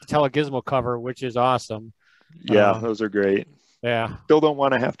 Then I got the telegizmo cover, which is awesome. Yeah, those are great. Yeah. Still don't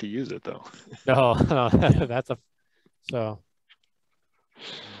want to have to use it though. No,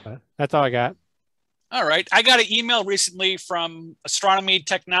 that's all I got. All right. I got an email recently from Astronomy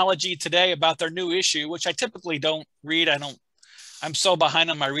Technology Today about their new issue, which I typically don't read. I'm so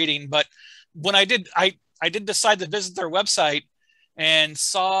behind on my reading, but when I did decide to visit their website and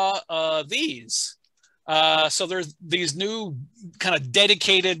saw these. So there's these new kind of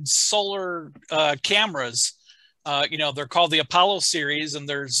dedicated solar cameras. They're called the Apollo series, and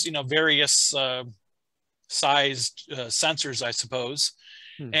there's, various sized sensors, I suppose.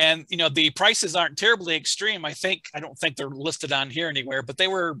 And, the prices aren't terribly extreme. I don't think they're listed on here anywhere, but they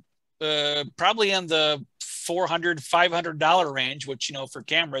were probably in the $400, $500 range, which, for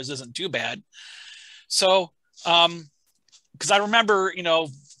cameras isn't too bad. So, because I remember, a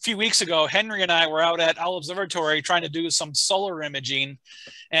few weeks ago, Henry and I were out at Owl Observatory trying to do some solar imaging,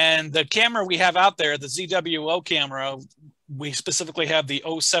 and the camera we have out there, the ZWO camera, we specifically have the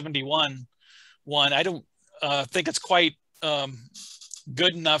 071 one. I don't think it's quite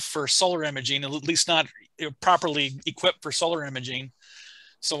good enough for solar imaging, at least not properly equipped for solar imaging.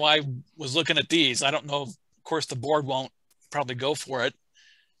 So I was looking at these. I don't know, of course, the board won't probably go for it,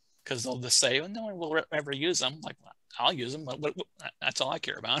 because they'll just say, no one will ever use them. Like, well, I'll use them. That's all I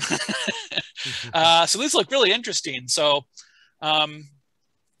care about. So these look really interesting. So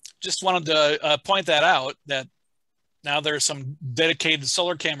just wanted to point that out, that now there's some dedicated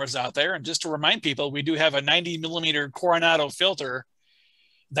solar cameras out there. And just to remind people, we do have a 90 millimeter Coronado filter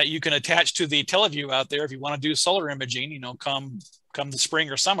that you can attach to the teleview out there if you want to do solar imaging, come the spring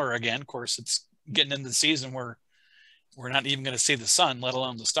or summer again. Of course, it's getting into the season where we're not even going to see the sun, let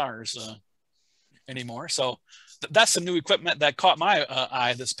alone the stars anymore. So that's the new equipment that caught my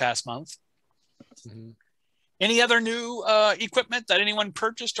eye this past month. Mm-hmm. Any other new equipment that anyone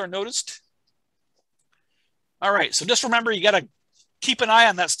purchased or noticed? All right. So just remember, you got to keep an eye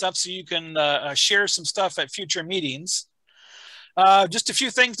on that stuff so you can share some stuff at future meetings. Just a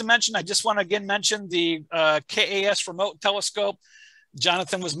few things to mention. I just want to again mention the KAS remote telescope.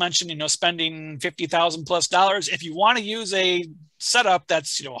 Jonathan was mentioning, spending $50,000 plus. If you want to use a setup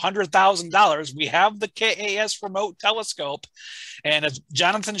that's, $100,000, we have the KAS remote telescope. And as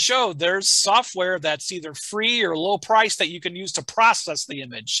Jonathan showed, there's software that's either free or low price that you can use to process the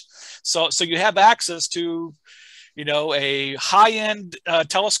image. So you have access to, a high-end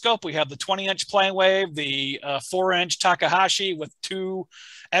telescope. We have the 20-inch plane wave, the 4-inch Takahashi with two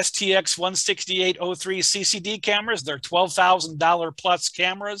STX 16803 CCD cameras. They're $12,000 plus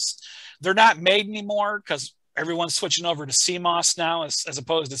cameras. They're not made anymore because everyone's switching over to CMOS now as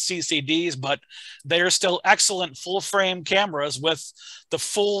opposed to CCDs, but they're still excellent full-frame cameras with the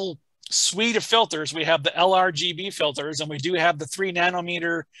full suite of filters. We have the LRGB filters, and we do have the 3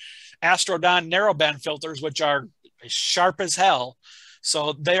 nanometer Astrodon narrowband filters, which are sharp as hell.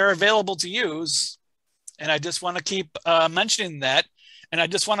 So they're available to use. And I just want to keep mentioning that. And I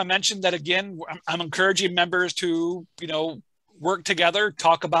just want to mention that, again, I'm encouraging members to, work together,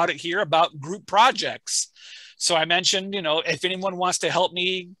 talk about it here, about group projects. So I mentioned, if anyone wants to help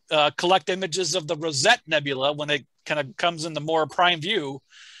me collect images of the Rosette Nebula when it kind of comes into more prime view,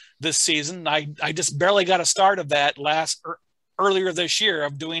 this season. I just barely got a start of that earlier this year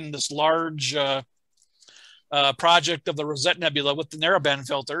of doing this large project of the Rosette Nebula with the narrowband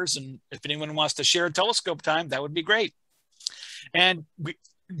filters. And if anyone wants to share telescope time, that would be great. And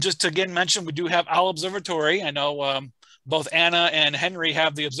just to again mention, we do have Owl Observatory. I know both Anna and Henry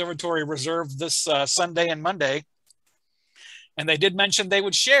have the observatory reserved this Sunday and Monday. And they did mention they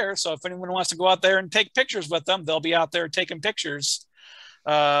would share. So if anyone wants to go out there and take pictures with them, they'll be out there taking pictures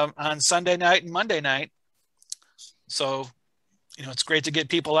on Sunday night and Monday night. So, you know, it's great to get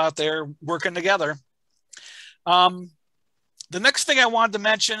people out there working together. The next thing I wanted to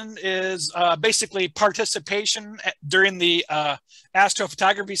mention is basically participation during the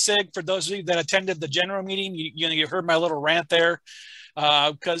astrophotography SIG. For those of you that attended the general meeting, you heard my little rant there.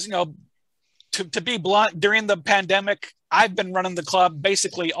 Because, you know, to be blunt, during the pandemic, I've been running the club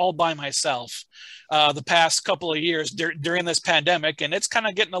basically all by myself the past couple of years during this pandemic. And it's kind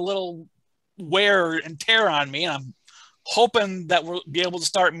of getting a little wear and tear on me. And I'm hoping that we'll be able to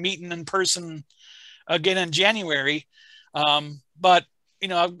start meeting in person again in January. But, you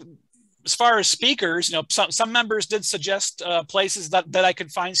know, as far as speakers, you know, some members did suggest places that I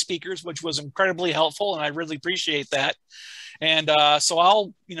could find speakers, which was incredibly helpful. And I really appreciate that. And so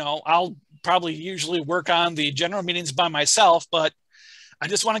I'll probably usually work on the general meetings by myself, but I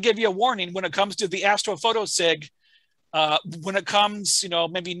just want to give you a warning when it comes to the Astrophoto SIG, when it comes, you know,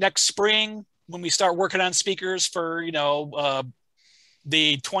 maybe next spring, when we start working on speakers for, you know,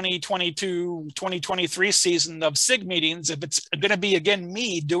 the 2022-2023 season of SIG meetings, if it's going to be, again,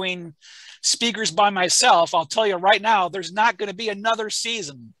 me doing speakers by myself, I'll tell you right now, there's not going to be another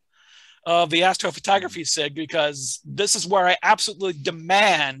season of the astrophotography SIG, because this is where I absolutely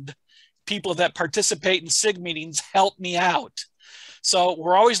demand people that participate in SIG meetings help me out. So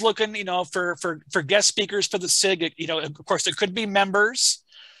we're always looking, you know, for guest speakers for the SIG. You know, of course, it could be members.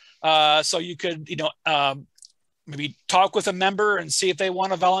 So you could, you know, maybe talk with a member and see if they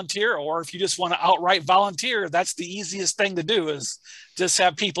want to volunteer, or if you just want to outright volunteer, that's the easiest thing to do, is just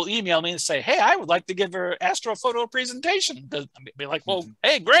have people email me and say, hey, I would like to give an astrophoto presentation. Be like, well,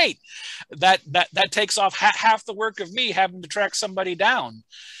 hey, great. That takes off half the work of me having to track somebody down.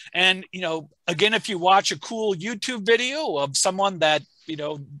 And, you know, again, if you watch a cool YouTube video of someone that, you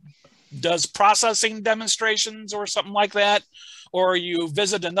know, does processing demonstrations or something like that, or you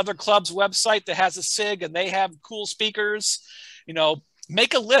visit another club's website that has a SIG and they have cool speakers, you know,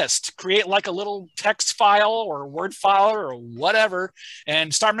 make a list, create like a little text file or Word file or whatever,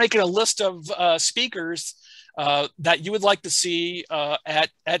 and start making a list of speakers that you would like to see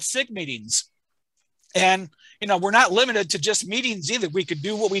at SIG meetings. And, you know, we're not limited to just meetings either. We could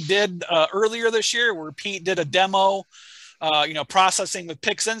do what we did earlier this year, where Pete did a demo, you know, processing with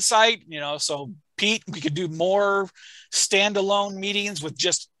PixInsight, you know, so Pete, we could do more standalone meetings with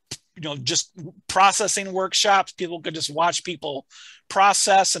just, you know, just processing workshops. People could just watch people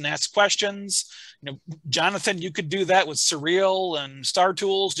process and ask questions. You know, Jonathan, you could do that with Surreal and Star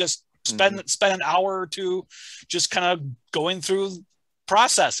Tools. Just spend an hour or two just kind of going through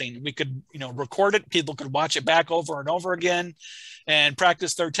processing. We could, you know, record it. People could watch it back over and over again and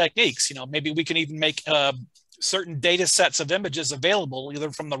practice their techniques. You know, maybe we can even make certain data sets of images available,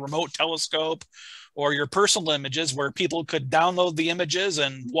 either from the remote telescope or your personal images, where people could download the images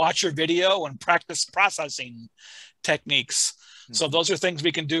and watch your video and practice processing techniques. So those are things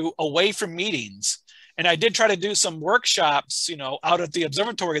we can do away from meetings. And I did try to do some workshops, you know, out at the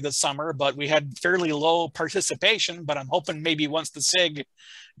observatory this summer, but we had fairly low participation. But I'm hoping maybe once the SIG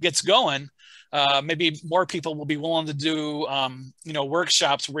gets going, maybe more people will be willing to do, you know,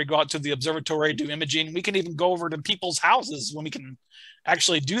 workshops where we go out to the observatory, do imaging. We can even go over to people's houses when we can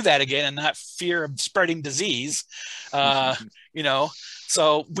actually do that again and not fear of spreading disease, you know,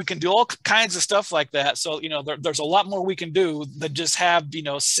 so we can do all kinds of stuff like that. So, you know, there's a lot more we can do than just have, you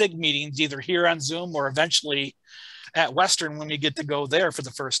know, SIG meetings either here on Zoom or eventually at Western when we get to go there for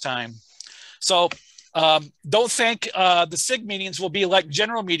the first time. So don't think the SIG meetings will be like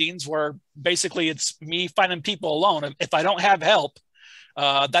general meetings where basically it's me finding people alone. If I don't have help,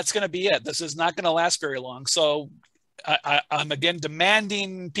 that's going to be it. This is not going to last very long. So I'm again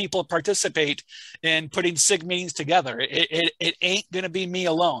demanding people participate in putting SIG meetings together. It ain't going to be me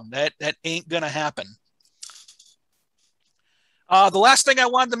alone. That ain't going to happen. The last thing I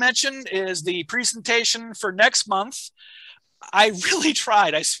wanted to mention is the presentation for next month. I really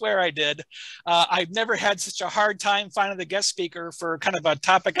tried. I swear I did. I've never had such a hard time finding the guest speaker for kind of a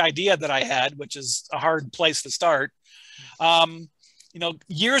topic idea that I had, which is a hard place to start.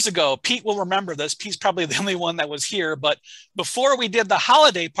 years ago, Pete will remember this. Pete's probably the only one that was here, but before we did the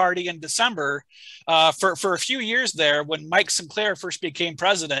holiday party in December, for a few years there, when Mike Sinclair first became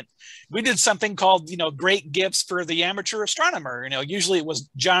president, we did something called, great gifts for the amateur astronomer. Usually it was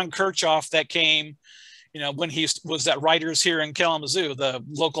John Kirchhoff that came, when he was at Writers here in Kalamazoo, the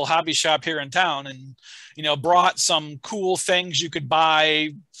local hobby shop here in town, and, brought some cool things you could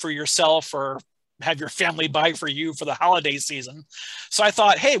buy for yourself or have your family buy for you for the holiday season. So I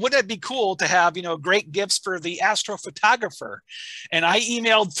thought, hey, wouldn't it be cool to have, great gifts for the astrophotographer? And I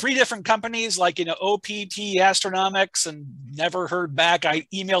emailed 3 different companies like, OPT Astronomics, and never heard back. I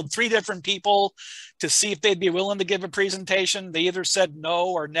emailed 3 different people to see if they'd be willing to give a presentation. They either said no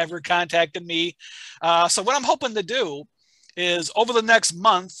or never contacted me. So what I'm hoping to do is over the next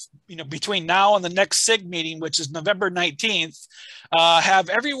month, between now and the next SIG meeting, which is November 19th, have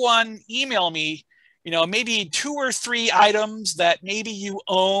everyone email me, maybe 2 or 3 items that maybe you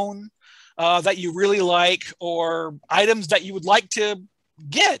own, that you really like, or items that you would like to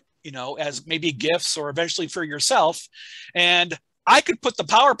get, as maybe gifts or eventually for yourself. And I could put the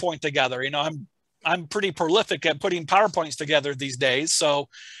PowerPoint together. I'm pretty prolific at putting PowerPoints together these days. So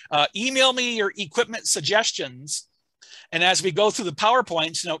email me your equipment suggestions. And as we go through the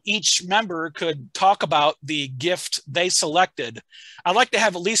PowerPoints, each member could talk about the gift they selected. I'd like to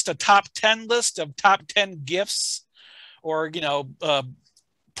have at least a top 10 list of top 10 gifts or,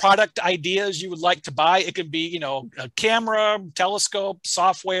 product ideas you would like to buy. It could be, a camera, telescope,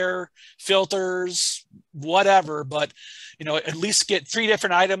 software, filters, whatever, but, at least get 3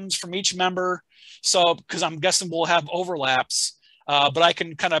 different items from each member. So, because I'm guessing we'll have overlaps, but I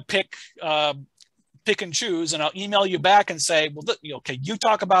can kind of pick and choose, and I'll email you back and say, well, okay, you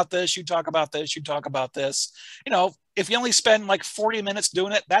talk about this, you talk about this, you talk about this. If you only spend like 40 minutes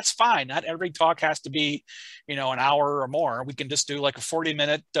doing it, that's fine. Not every talk has to be, an hour or more. We can just do like a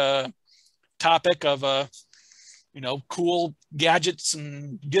 40-minute topic of, cool gadgets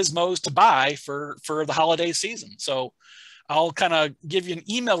and gizmos to buy for the holiday season. So I'll kind of give you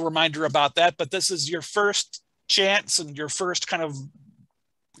an email reminder about that, but this is your first chance and your first kind of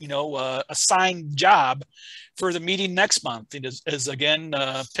assigned job for the meeting next month. It is again,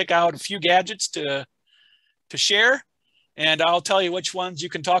 pick out a few gadgets to share, and I'll tell you which ones you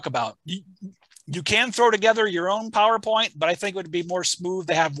can talk about. You can throw together your own PowerPoint, but I think it would be more smooth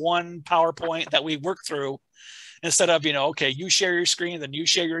to have one PowerPoint that we work through instead of, okay, you share your screen, then you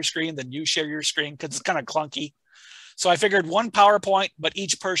share your screen, then you share your screen, because it's kind of clunky. So I figured one PowerPoint, but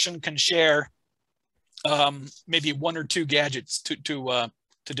each person can share maybe 1 or 2 gadgets to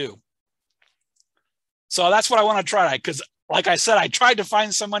do. So that's what I want to try, because like I said, I tried to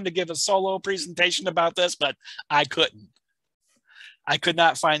find someone to give a solo presentation about this, but I couldn't. I could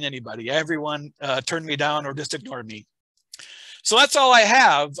not find anybody. Everyone turned me down or just ignored me. So that's all I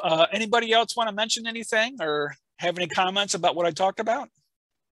have. Anybody else want to mention anything or have any comments about what I talked about?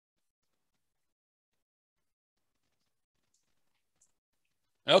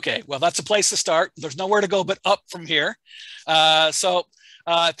 Okay, well, that's a place to start. There's nowhere to go but up from here.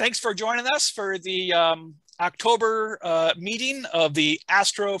 Thanks for joining us for the October meeting of the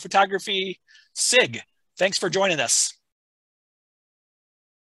Astrophotography SIG. Thanks for joining us.